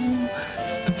 Oh,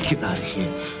 let me get out of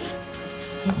here.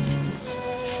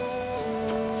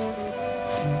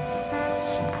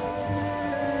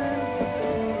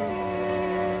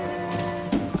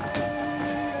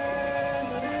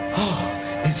 Oh,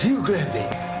 it's you,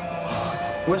 Granddad.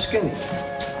 Where's Skinny?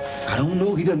 I don't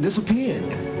know. He done disappeared.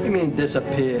 What do you mean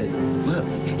disappeared? Well,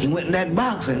 he went in that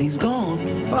box and he's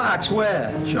gone. Box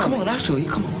where? Come on, I'll show you.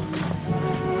 Come on.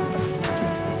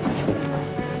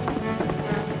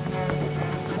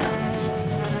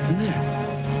 In there.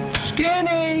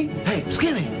 Skinny! Hey,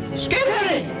 Skinny!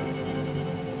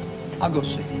 I'll go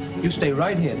see. You stay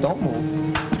right here. Don't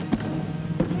move.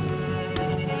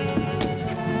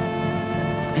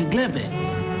 Hey, Glimpy.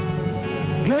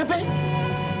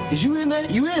 Is you in there?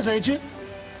 You is, ain't you?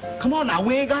 Come on now,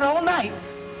 we ain't got all night.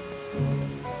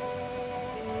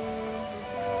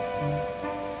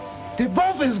 They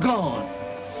both is gone.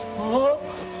 Oh,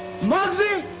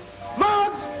 Muggsy!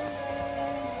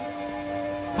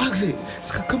 Muggsy,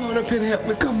 come on up here and help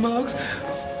me. Come, Muggs.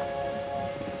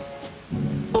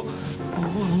 Oh,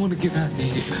 I want to get out of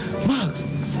here. Muggs.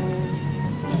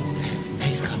 Hey,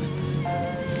 he's coming.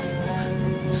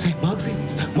 Say,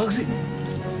 Muggsy.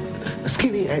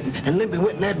 Skinny and Limpy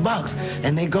went in that box,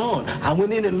 and they gone. I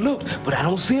went in and looked, but I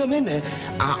don't see them in there.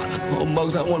 Oh,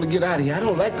 Muggs, I want to get out of here. I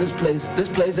don't like this place. This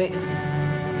place ain't...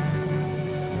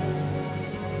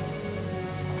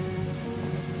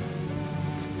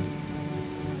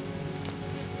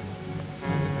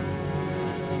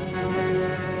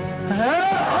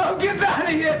 Oh, get out of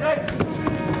here!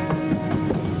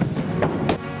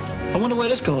 I wonder where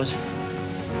this goes.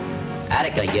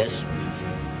 Attic, I guess.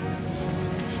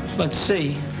 Let's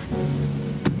see.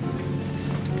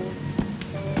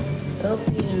 Don't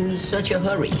be in such a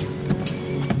hurry.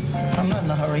 I'm not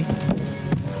in a hurry.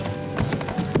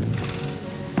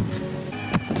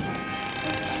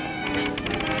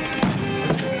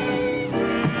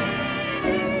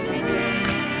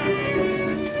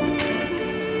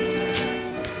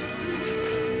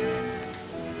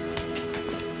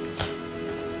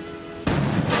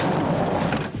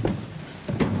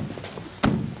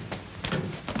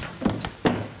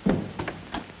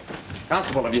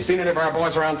 Constable, have you seen any of our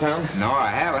boys around town? No, I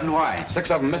haven't. Why?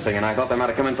 6 of them missing, and I thought they might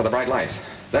have come in for the bright lights.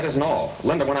 That isn't all.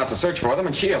 Linda went out to search for them,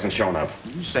 and she hasn't shown up.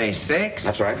 You say 6?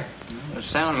 That's right. It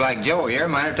sounds like Joe here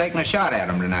might have taken a shot at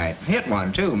him tonight. Hit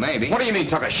one, too, maybe. What do you mean,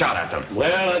 took a shot at them?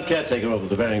 Well, that caretaker over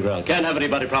the burying ground. Can't have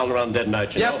anybody prowling around dead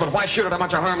night, you Yes, know. but why shoot at a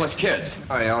bunch of harmless kids?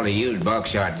 Oh, they only used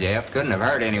buckshot, Jeff. Couldn't have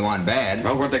hurt anyone bad.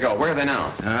 Well, where'd they go? Where are they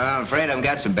now? I'm afraid I've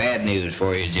got some bad news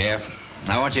for you, Jeff.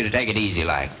 I want you to take it easy,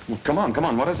 like. Well, come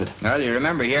on, what is it? Well, you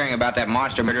remember hearing about that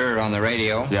monster murderer on the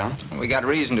radio? Yeah? We got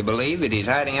reason to believe that he's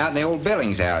hiding out in the old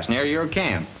Billings house near your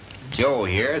camp. Joe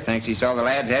here thinks he saw the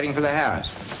lads heading for the house.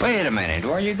 Wait a minute.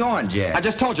 Where are you going, Jeff? I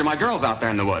just told you my girl's out there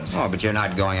in the woods. Oh, but you're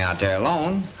not going out there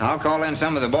alone. I'll call in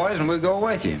some of the boys and we'll go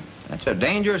with you. That's a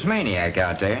dangerous maniac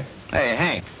out there. Hey,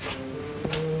 Hank.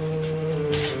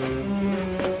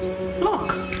 Look.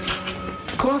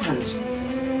 Coffins.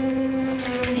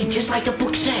 Hey, just like the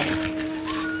book said.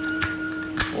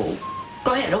 Oh,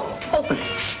 go ahead. Open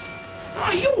it.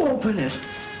 Oh, you open it.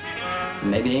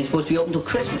 Maybe they ain't supposed to be open till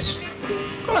Christmas.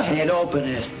 Go ahead, open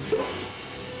it.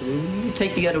 You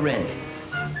take the other end.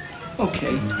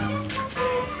 Okay.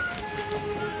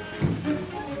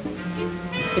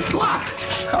 It's locked.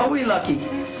 Oh, we lucky.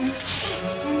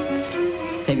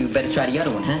 Maybe we better try the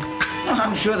other one, huh? Oh,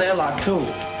 I'm sure they're locked, too.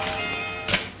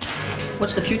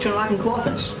 What's the future in locking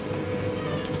coffins?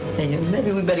 Hey,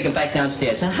 maybe we better go back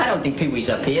downstairs, huh? I don't think Peewee's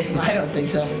up here. I don't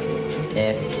think so.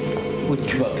 Yeah, wouldn't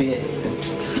come up here.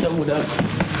 So would I.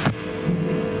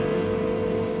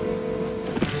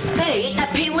 Hey, ain't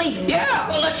that Peewee? Yeah.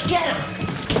 Well, let's get him.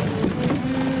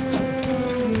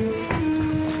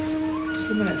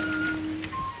 Just a minute.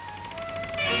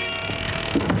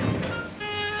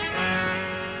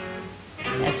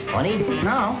 That's funny.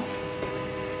 No.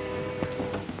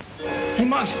 Hey,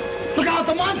 Muggs, look out,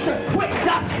 the monster! Quick,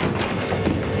 stop!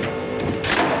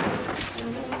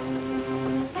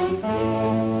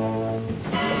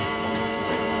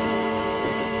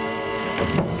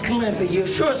 Climpy, you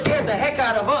sure scared the heck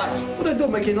out of us. What did I do,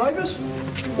 make you nervous?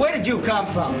 Where did you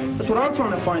come from? That's what I'm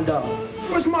trying to find out.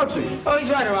 Where's Muggsy? Oh, he's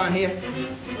right around here.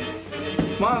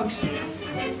 Muggs.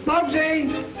 Muggsy!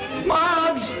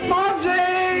 Muggs!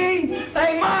 Muggsy!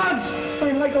 Hey, Muggs! I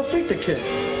ain't like to speak to kid.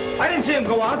 I didn't see him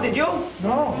go out, did you?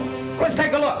 No. Let's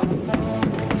take a look.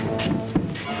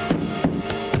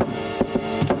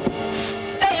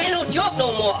 Hey, ain't no joke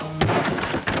no more.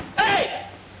 Hey!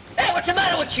 Hey, what's the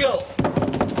matter with you?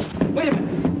 Wait a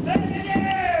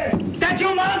minute. Is that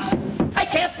you, Muggs? I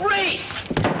can't breathe.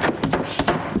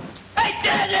 Hey,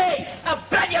 Daddy! I'll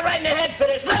bat you right in the head for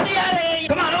this. Let me out of here.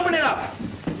 Come on, open it up.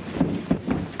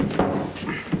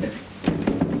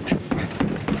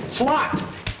 It's locked.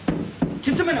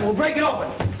 Just a minute, we'll break it open.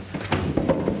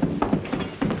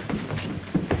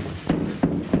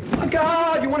 Oh,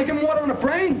 God, you want to give him water on the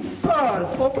brain?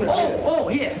 Oh, open it. Oh,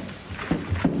 here.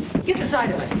 Get the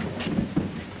side of it.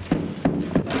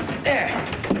 There.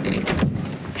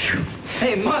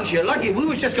 Hey, Muggs, you're lucky. We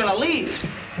was just gonna leave.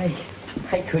 Hey,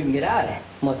 I couldn't get out of it.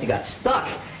 Must have got stuck.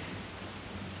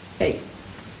 Hey,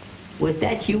 was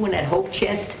that you in that hope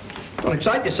chest? Don't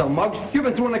excite yourself, Muggs. You've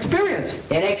been through an experience.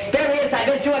 An experience? I've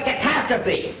been through a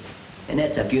catastrophe. And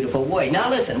that's a beautiful word. Now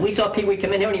listen, we saw Peewee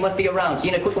come in here and he must be around. See,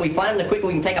 the quicker we find him, the quicker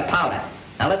we can take a powder.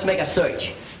 Now let's make a search.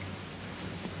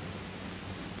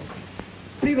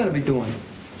 What are you going to be doing?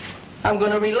 I'm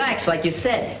going to relax, like you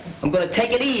said. I'm going to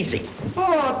take it easy.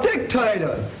 Oh,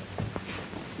 dictator!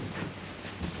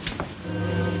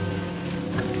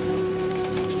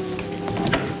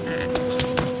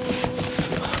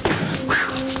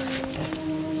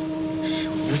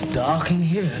 It's dark in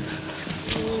here.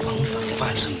 Oh, I wonder if I can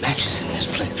find some matches in this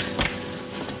place.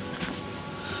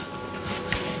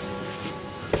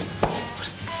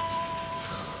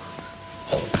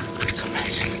 Oh, some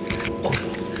matches. Oh.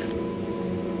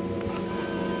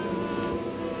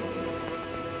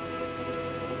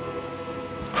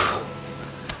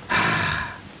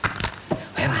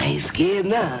 Well, I ain't scared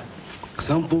now.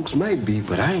 Some folks might be,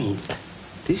 but I ain't.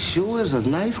 This sure is a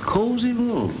nice, cozy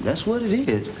room. That's what it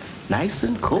is. Nice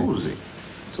and cozy.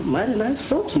 Some mighty nice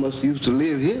folks must used to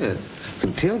live here.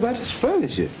 Can tell by this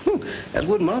furniture. That's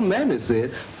what my mammy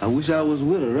said. I wish I was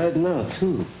with her right now,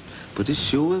 too. But this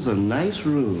sure is a nice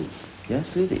room. Yes,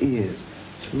 it is.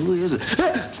 Sure is.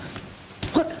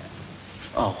 What?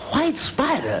 A white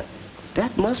spider?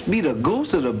 That must be the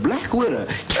ghost of the Black Widow.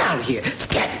 Get out of here.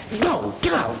 Scat. No,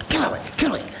 get out. Get away. Get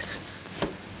away.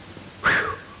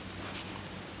 Whew.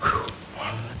 Whew.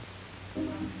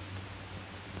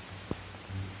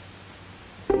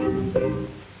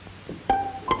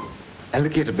 Now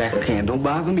look at the back of the can. Don't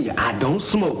bother me. I don't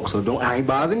smoke, so I ain't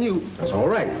bothering you. That's all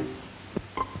right.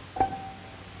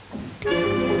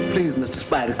 Please, Mr.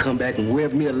 Spider, come back and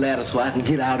web me a ladder so I can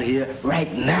get out of here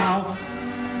right now.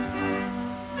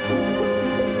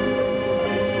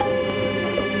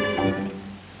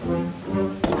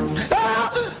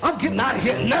 of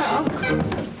here now.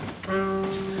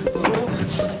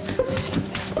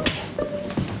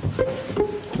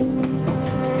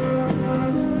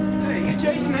 Hey, you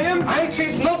chasing him? I ain't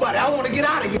chasing nobody. I want to get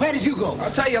out of here. Where did you go?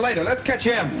 I'll tell you later. Let's catch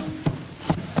him.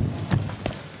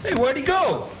 Hey, where'd he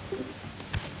go?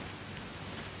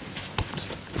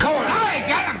 Come on. I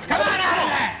got him. Come on out of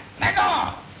there. Let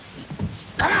go.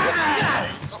 Come on out of there.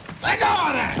 Let go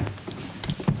of that.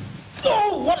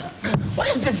 Oh, what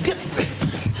is this?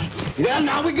 Yeah,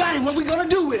 now we got him. What we gonna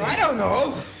do with him? I don't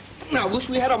know. I wish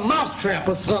we had a mouse trap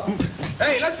or something.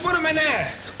 Hey, let's put him in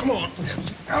there. Come on.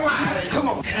 Come on. Come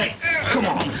on. Hey, come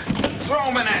on. Throw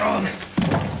him in there.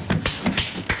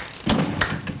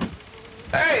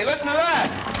 Hey, listen to that.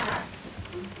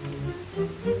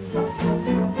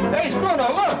 Hey, Spooner,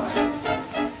 look.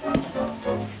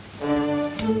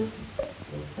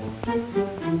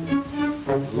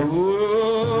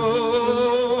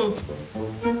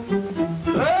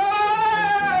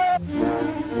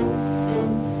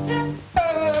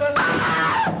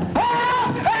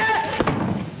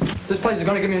 This place is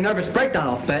going to give me a nervous breakdown,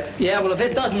 I'll bet. Yeah, well, if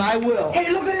it doesn't, I will. Hey,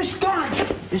 look at this scarf.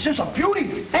 Is this a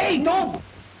beauty? Hey, don't.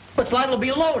 It's liable to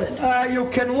be loaded. You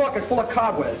can look. It's full of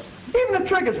cobwebs. Even the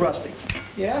trigger's rusty.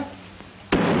 Yeah?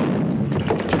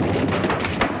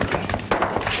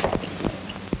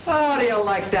 How do you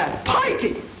like that?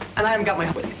 Pikey! And I haven't got my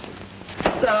with me.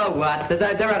 So what?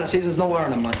 They're out of season. There's no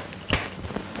wearing them much.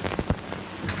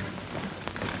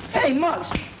 Hey, Muggs,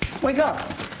 wake up.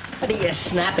 What are you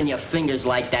snapping your fingers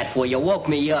like that for? You woke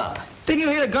me up. Didn't you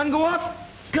hear the gun go off?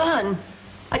 Gun?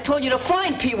 I told you to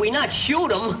find Peewee, not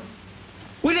shoot him.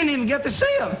 We didn't even get to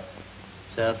see him.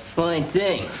 It's a fine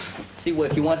thing. See, well,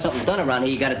 if you want something done around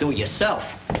here, you got to do it yourself.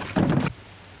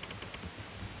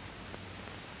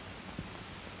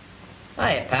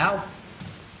 Hiya, pal.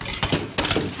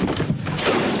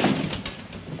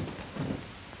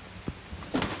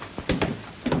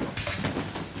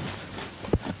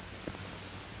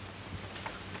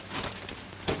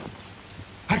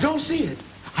 I don't see it.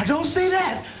 I don't see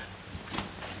that.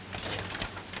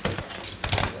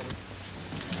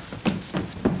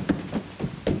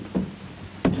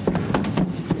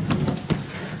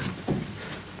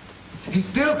 He's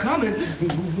still coming.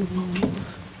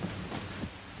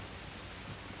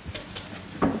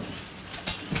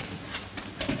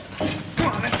 Come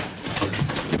on, let's...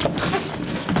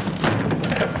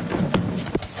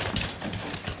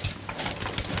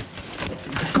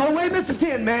 Go away, Mr.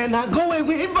 Tin Man. Now go away.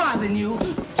 We ain't bothering you.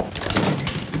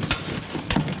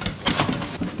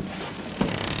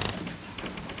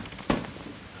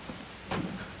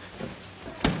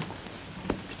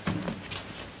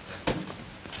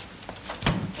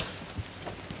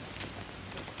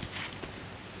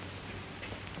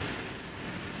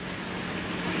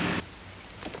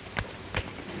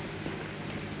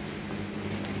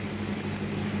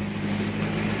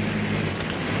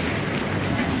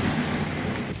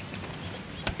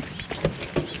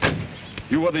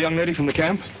 You were the young lady from the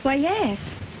camp? Why, yes.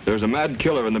 There's a mad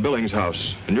killer in the Billings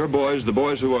house, and your boys, the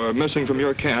boys who are missing from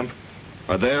your camp,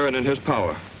 are there and in his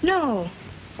power. No.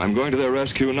 I'm going to their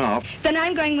rescue now. Then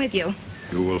I'm going with you.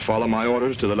 You will follow my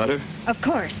orders to the letter? Of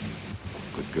course.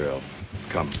 Good girl.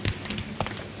 Come.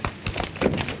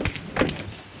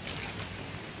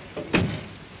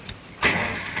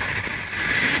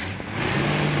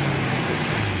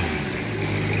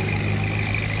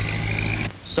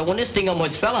 So when this thing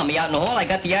almost fell on me out in the hall, I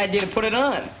got the idea to put it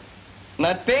on.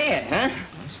 Not bad, huh?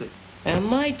 I see. And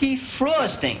mighty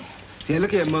frosting. See, look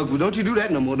here, Muggs. Well, don't you do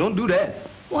that no more. Don't do that.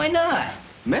 Why not?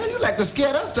 Man, you like to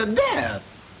scare us to death.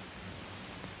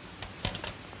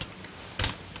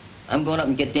 I'm going up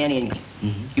and get Danny,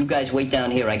 and you guys wait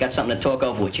down here. I got something to talk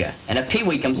over with you. And if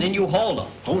Peewee comes in, you hold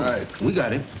him. All right. We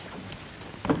got it.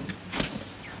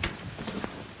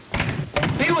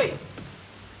 Peewee!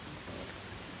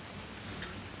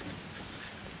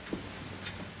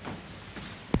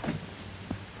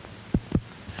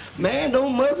 Man,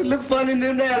 don't Murphy look funny in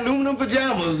them there aluminum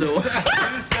pajamas, though.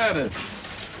 Who said it?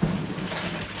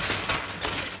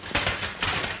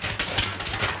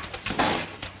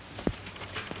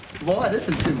 Boy, this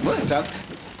is too much.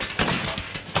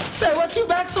 Say, what, you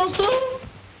back so soon?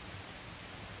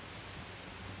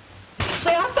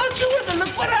 Say, I thought you went to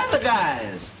look for the other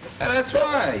guys. That's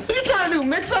right. What you trying to do,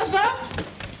 mix us up?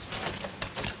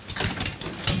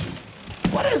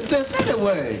 What is this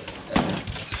anyway?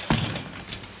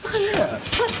 Look here.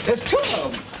 There's two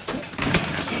of them.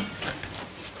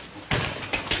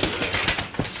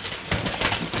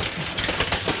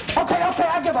 Okay,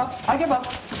 I give up. I give up.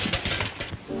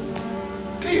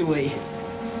 Peewee.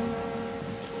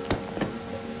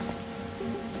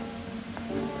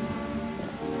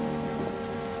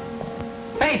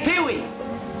 Hey, Peewee!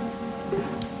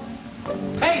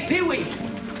 Hey, Peewee!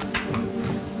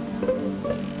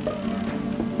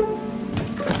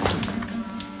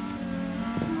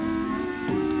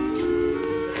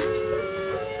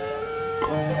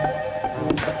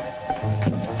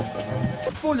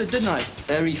 Fooled it, didn't I?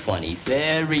 Very funny,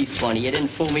 very funny. You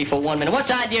didn't fool me for 1 minute. What's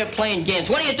the idea of playing games?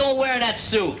 What are you doing wearing that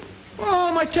suit?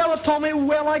 Oh, my tailor told me to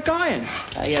wear like iron.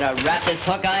 You gotta wrap this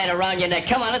hook iron around your neck.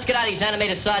 Come on, let's get out of these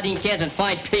animated sardine cans and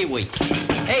find Peewee.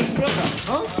 Hey, Brooker.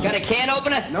 Huh? Got a can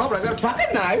opener? No, but I got a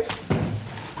pocket knife.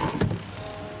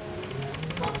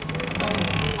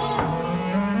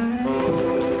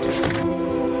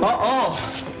 Uh-oh.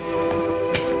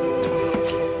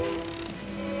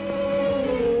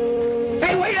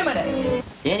 Hey, wait a minute.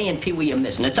 Danny and Peewee are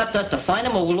missing. It's up to us to find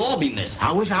them or we'll all be missing.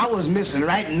 I wish I was missing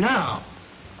right now.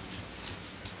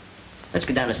 Let's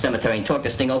go down to the cemetery and talk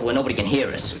this thing over where nobody can hear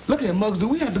us. Look here, Muggs, do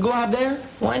we have to go out there?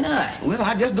 Why not? Well,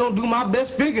 I just don't do my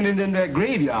best figuring in them there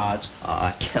graveyards.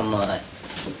 Aw, come on.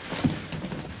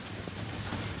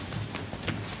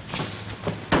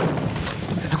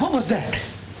 What was that?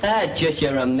 Just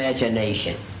your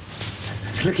imagination.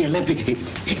 Look here, Limpy.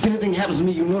 If anything happens to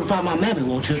me, you notify my mammy,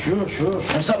 won't you? Sure, sure.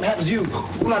 If something happens to you,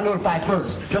 who will I notify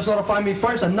first? Just notify me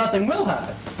first and nothing will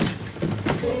happen.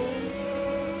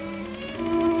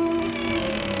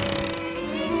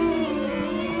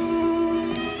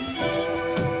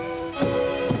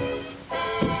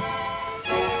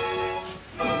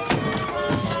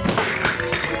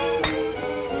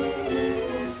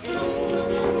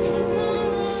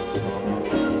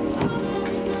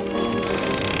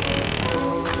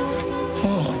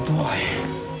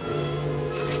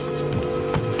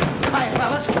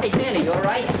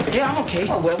 Okay.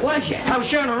 Oh, where was you? I was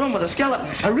sharing a room with a skeleton.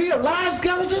 A real live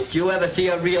skeleton? Did you ever see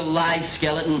a real live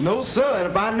skeleton? No, sir, and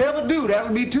if I never do,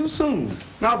 that'll be too soon.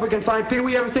 Now, if we can find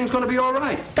Peewee, everything's going to be all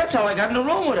right. That's how I got in the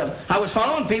room with him. I was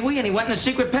following Peewee, and he went in a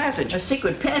secret passage. A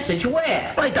secret passage?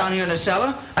 Where? Right down here in the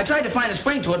cellar. I tried to find a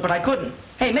spring to it, but I couldn't.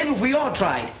 Hey, maybe if we all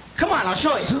tried. Come on, I'll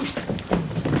show you.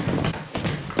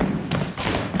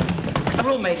 My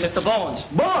roommate, Mr. Bones.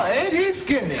 Boy, ain't he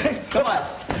skinny? Come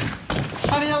on.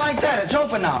 How do you like that? It's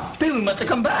open now. Peewee must have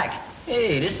come back.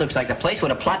 Hey, this looks like the place where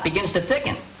the plot begins to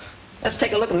thicken. Let's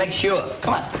take a look and make sure.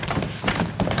 Come on.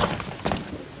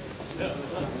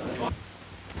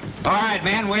 All right,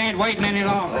 man, we ain't waiting any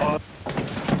longer.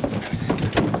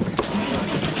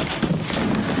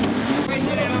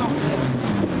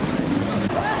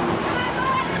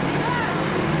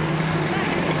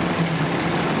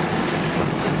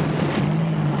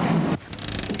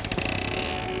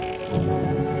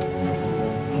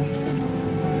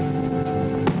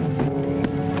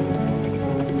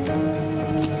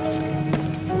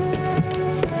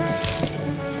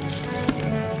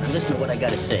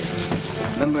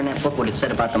 Remember in that book what it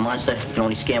said about the monster? You can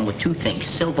only scare him with two things,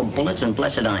 silver bullets and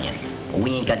blessed iron. Well, we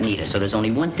ain't got neither, so there's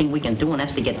only one thing we can do, and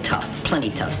that's to get tough.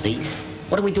 Plenty tough, see?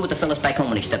 What do we do with the fellas back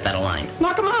home when he stepped out of line?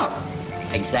 Knock him out.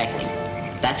 Exactly.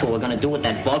 That's what we're gonna do with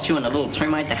that vulture and the little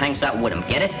termite that hangs out with him.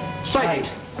 Get it? Sight.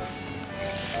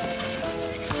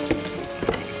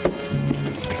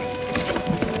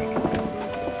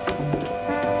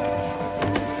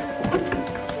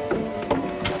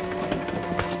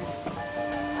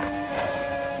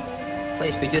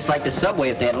 Place be just like the subway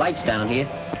if they had lights down here.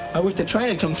 I wish the train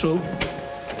had come through.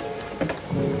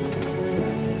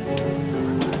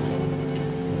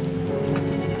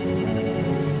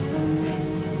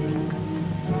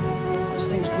 This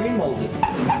thing's green molded.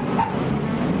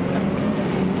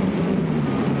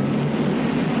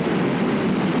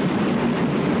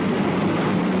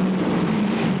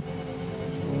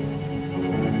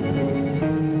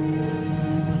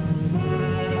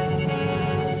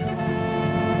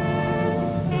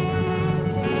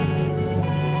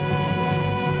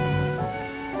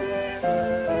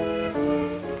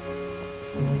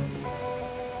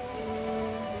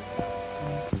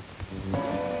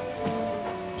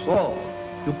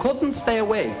 You couldn't stay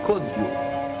away, could you?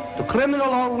 The criminal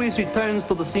always returns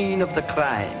to the scene of the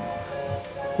crime.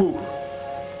 Who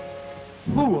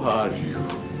are you?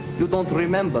 You don't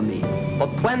remember me,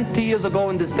 but 20 years ago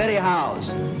in this very house,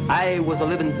 I was a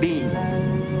living being.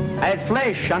 I had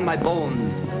flesh on my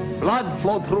bones, blood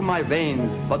flowed through my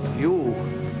veins, but you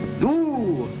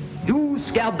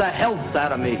scared the health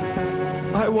out of me.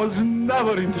 I was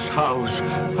never in this house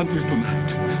until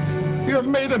tonight. You have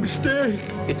made a mistake.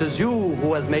 It is you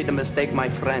who has made a mistake, my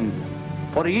friend.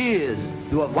 For years,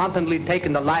 you have wantonly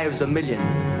taken the lives of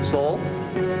millions. So,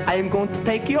 I am going to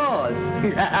take yours.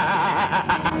 No!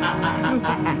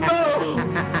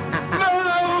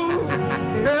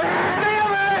 Stay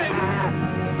away!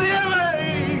 Stay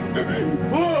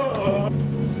away!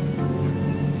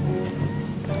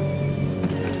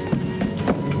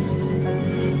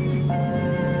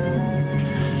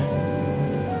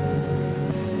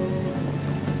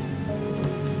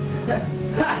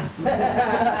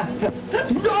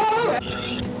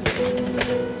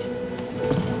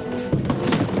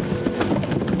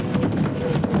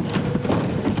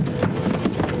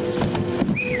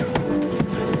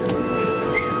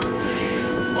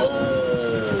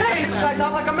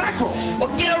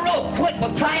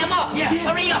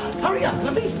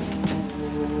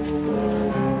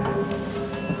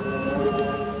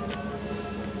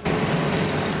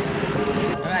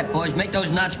 boys. Make those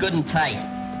knots good and tight.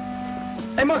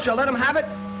 Hey, Musha, let him have it.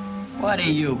 What are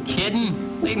you,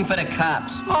 kidding? Leave him for the cops.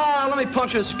 Oh, let me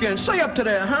punch his skin. Stay up to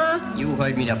there, huh? You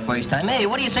heard me the first time. Hey,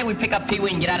 what do you say we pick up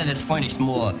Peewee and get out of this furnished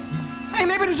morgue? Hey,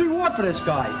 maybe there's a reward for this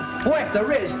guy. Boy, if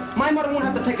there is, my mother won't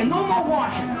have to take in no more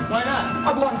washing. Why not?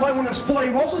 I'll go out and buy one of those sporty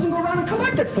roses and go around and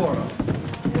collect it for him.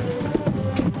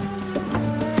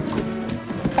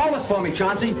 Hold this for me,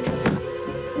 Chauncey.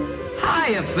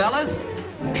 Hiya, fellas.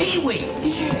 Peewee.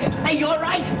 Yeah. Hey, you all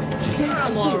right? Sure,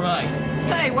 I'm all right.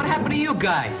 Say, what happened to you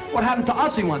guys? What happened to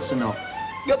us, he wants to know.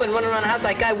 You've been running around the house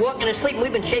like a guy walking asleep, and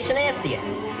we've been chasing after you.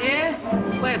 Yeah?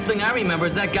 Last thing I remember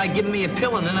is that guy giving me a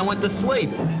pill and then I went to sleep.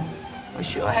 I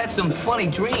sure had some funny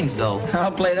dreams, though.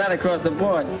 I'll play that across the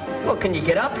board. Well, can you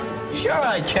get up? Sure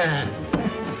I can.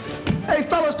 Hey,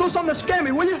 fellas, do something to scare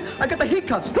me, will you? I got the heat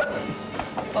cuts.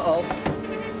 Uh-oh.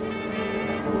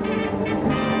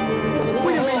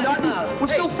 What do you mean, nothing? We're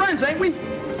still friends, ain't we?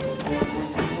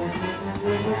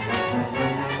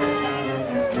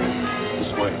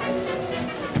 This way.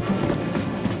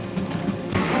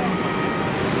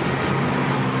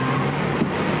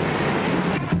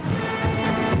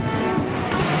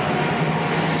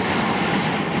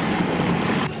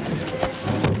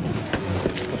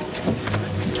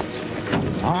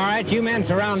 All right, you men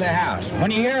surround the house.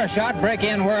 When you hear a shot, break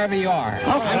in wherever you are.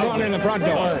 I'm going in the front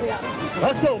door.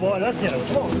 Let's go, boy. Let's get him.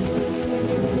 Come on.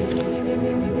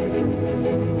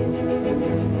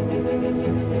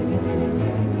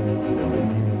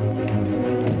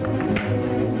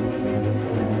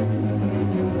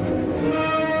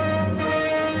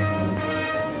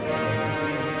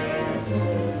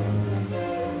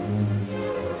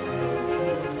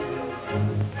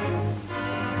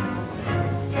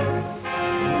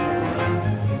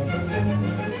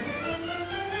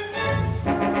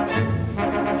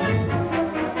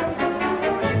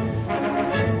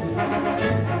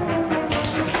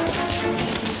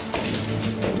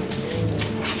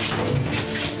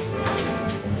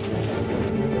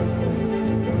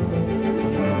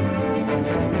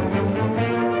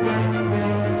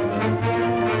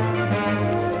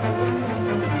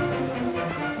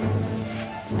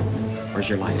 Where's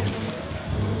your light?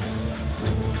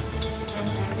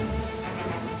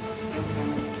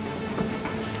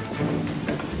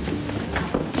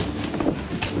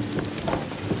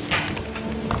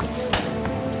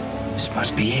 This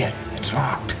must be it. It's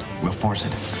locked. We'll force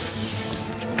it.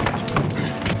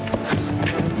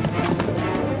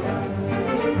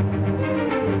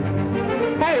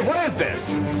 Hey, what is this?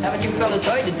 Haven't you fellas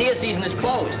heard? The deer season is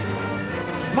closed.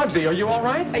 Muggsy, are you all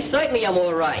right? Hey, certainly I'm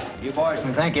all right. You boys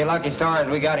can thank your lucky stars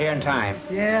we got here in time.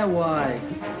 Yeah, why?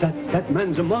 That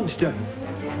man's a monster.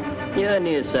 You're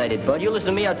nearsighted, bud. You listen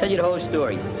to me, I'll tell you the whole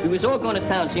story. We was all going to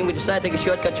town, see, and we decided to take a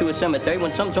shortcut to a cemetery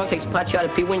when some drunk takes a pot shot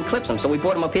at Peewee and clips him, so we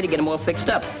brought him up here to get him all fixed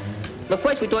up. At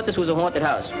first, we thought this was a haunted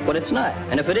house, but it's not.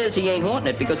 And if it is, he ain't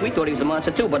haunting it, because we thought he was a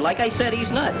monster, too. But like I said,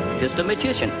 he's not. Just a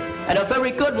magician. And a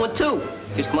very good one, too.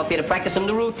 Just come up here to practice some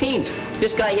new routines.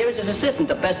 This guy here is his assistant,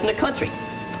 the best in the country.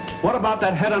 What about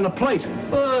that head on the plate?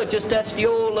 Oh, just that's the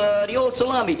old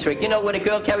salami trick. You know, where the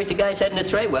girl carries the guy's head in the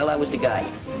tray? Well, I was the guy.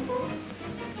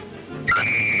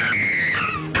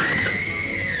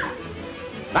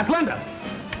 That's Linda.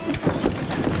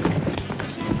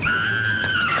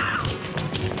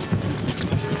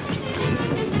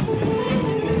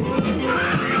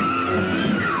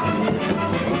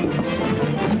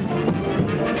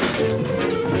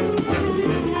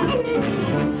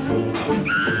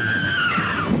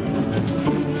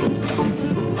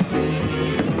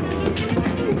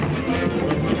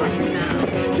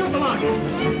 Shoot the lock.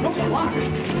 Shoot the lock.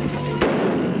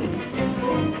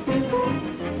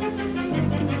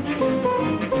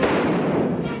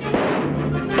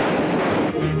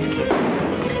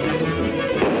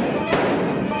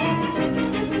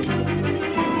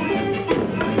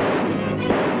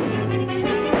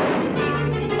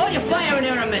 Hold your fire in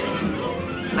there a minute.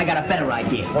 I got a better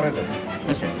idea. What is it?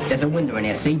 Listen, there's a window in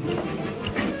there, see?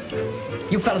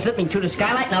 You fellas let me through the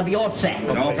skylight and I'll be all set.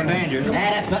 No open danger.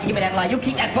 That's nothing. Give me that light. You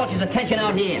keep that vulture's attention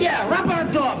out here. Yeah, rap on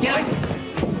the door, Get boy. up.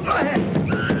 Go ahead.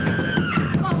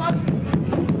 Come on, Muggs.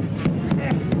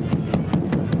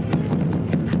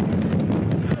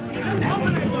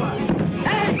 Open that door.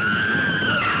 Hey!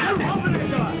 Open that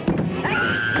door.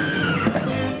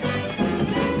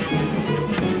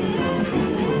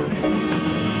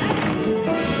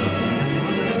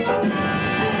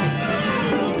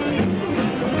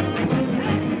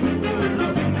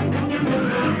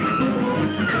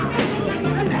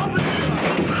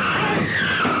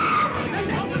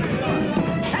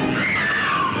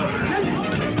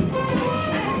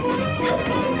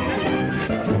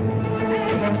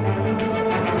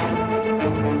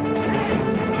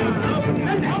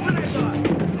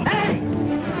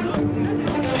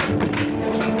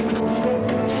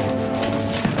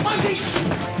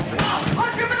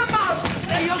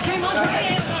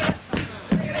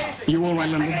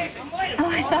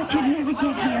 thought you'd never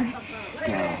get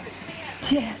here.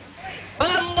 Jeff.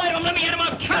 Let me get him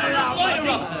up.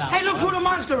 Hey, look who the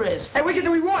monster is. Hey, we get the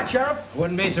reward, Sheriff.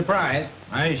 Wouldn't be surprised.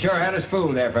 I sure had us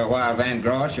fooled there for a while, Van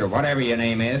Grosch, or whatever your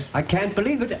name is. I can't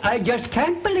believe it. I just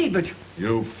can't believe it.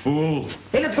 You fool.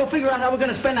 Hey, let's go figure out how we're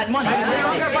going to spend that money.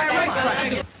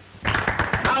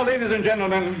 Now, ladies and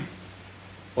gentlemen,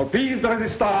 for piece de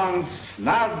resistance,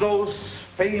 Nardo's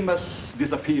famous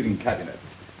disappearing cabinet.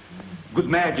 Good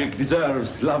magic deserves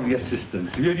lovely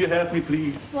assistance. Will you help me,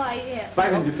 please? Why, yes.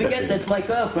 Don't forget, that's my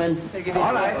girlfriend.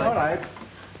 All right.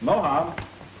 No harm.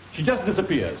 She just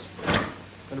disappears.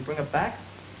 Gonna bring her back?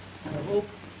 I hope.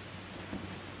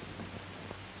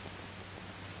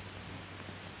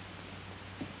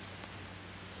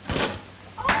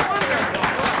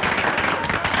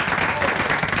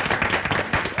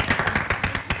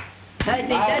 I think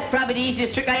that's probably the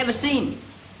easiest trick I ever seen.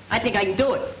 I think I can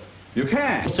do it. You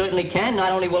can? I certainly can.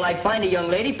 Not only will I find a young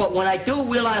lady, but when I do,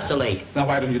 we'll oscillate. Now,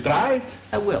 why don't you try it?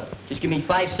 I will. Just give me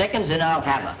 5 seconds and I'll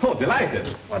have her. Oh,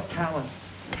 delighted. What talent.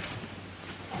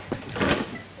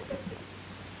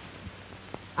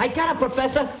 I got her,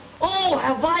 Professor. Oh,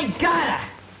 have I got her?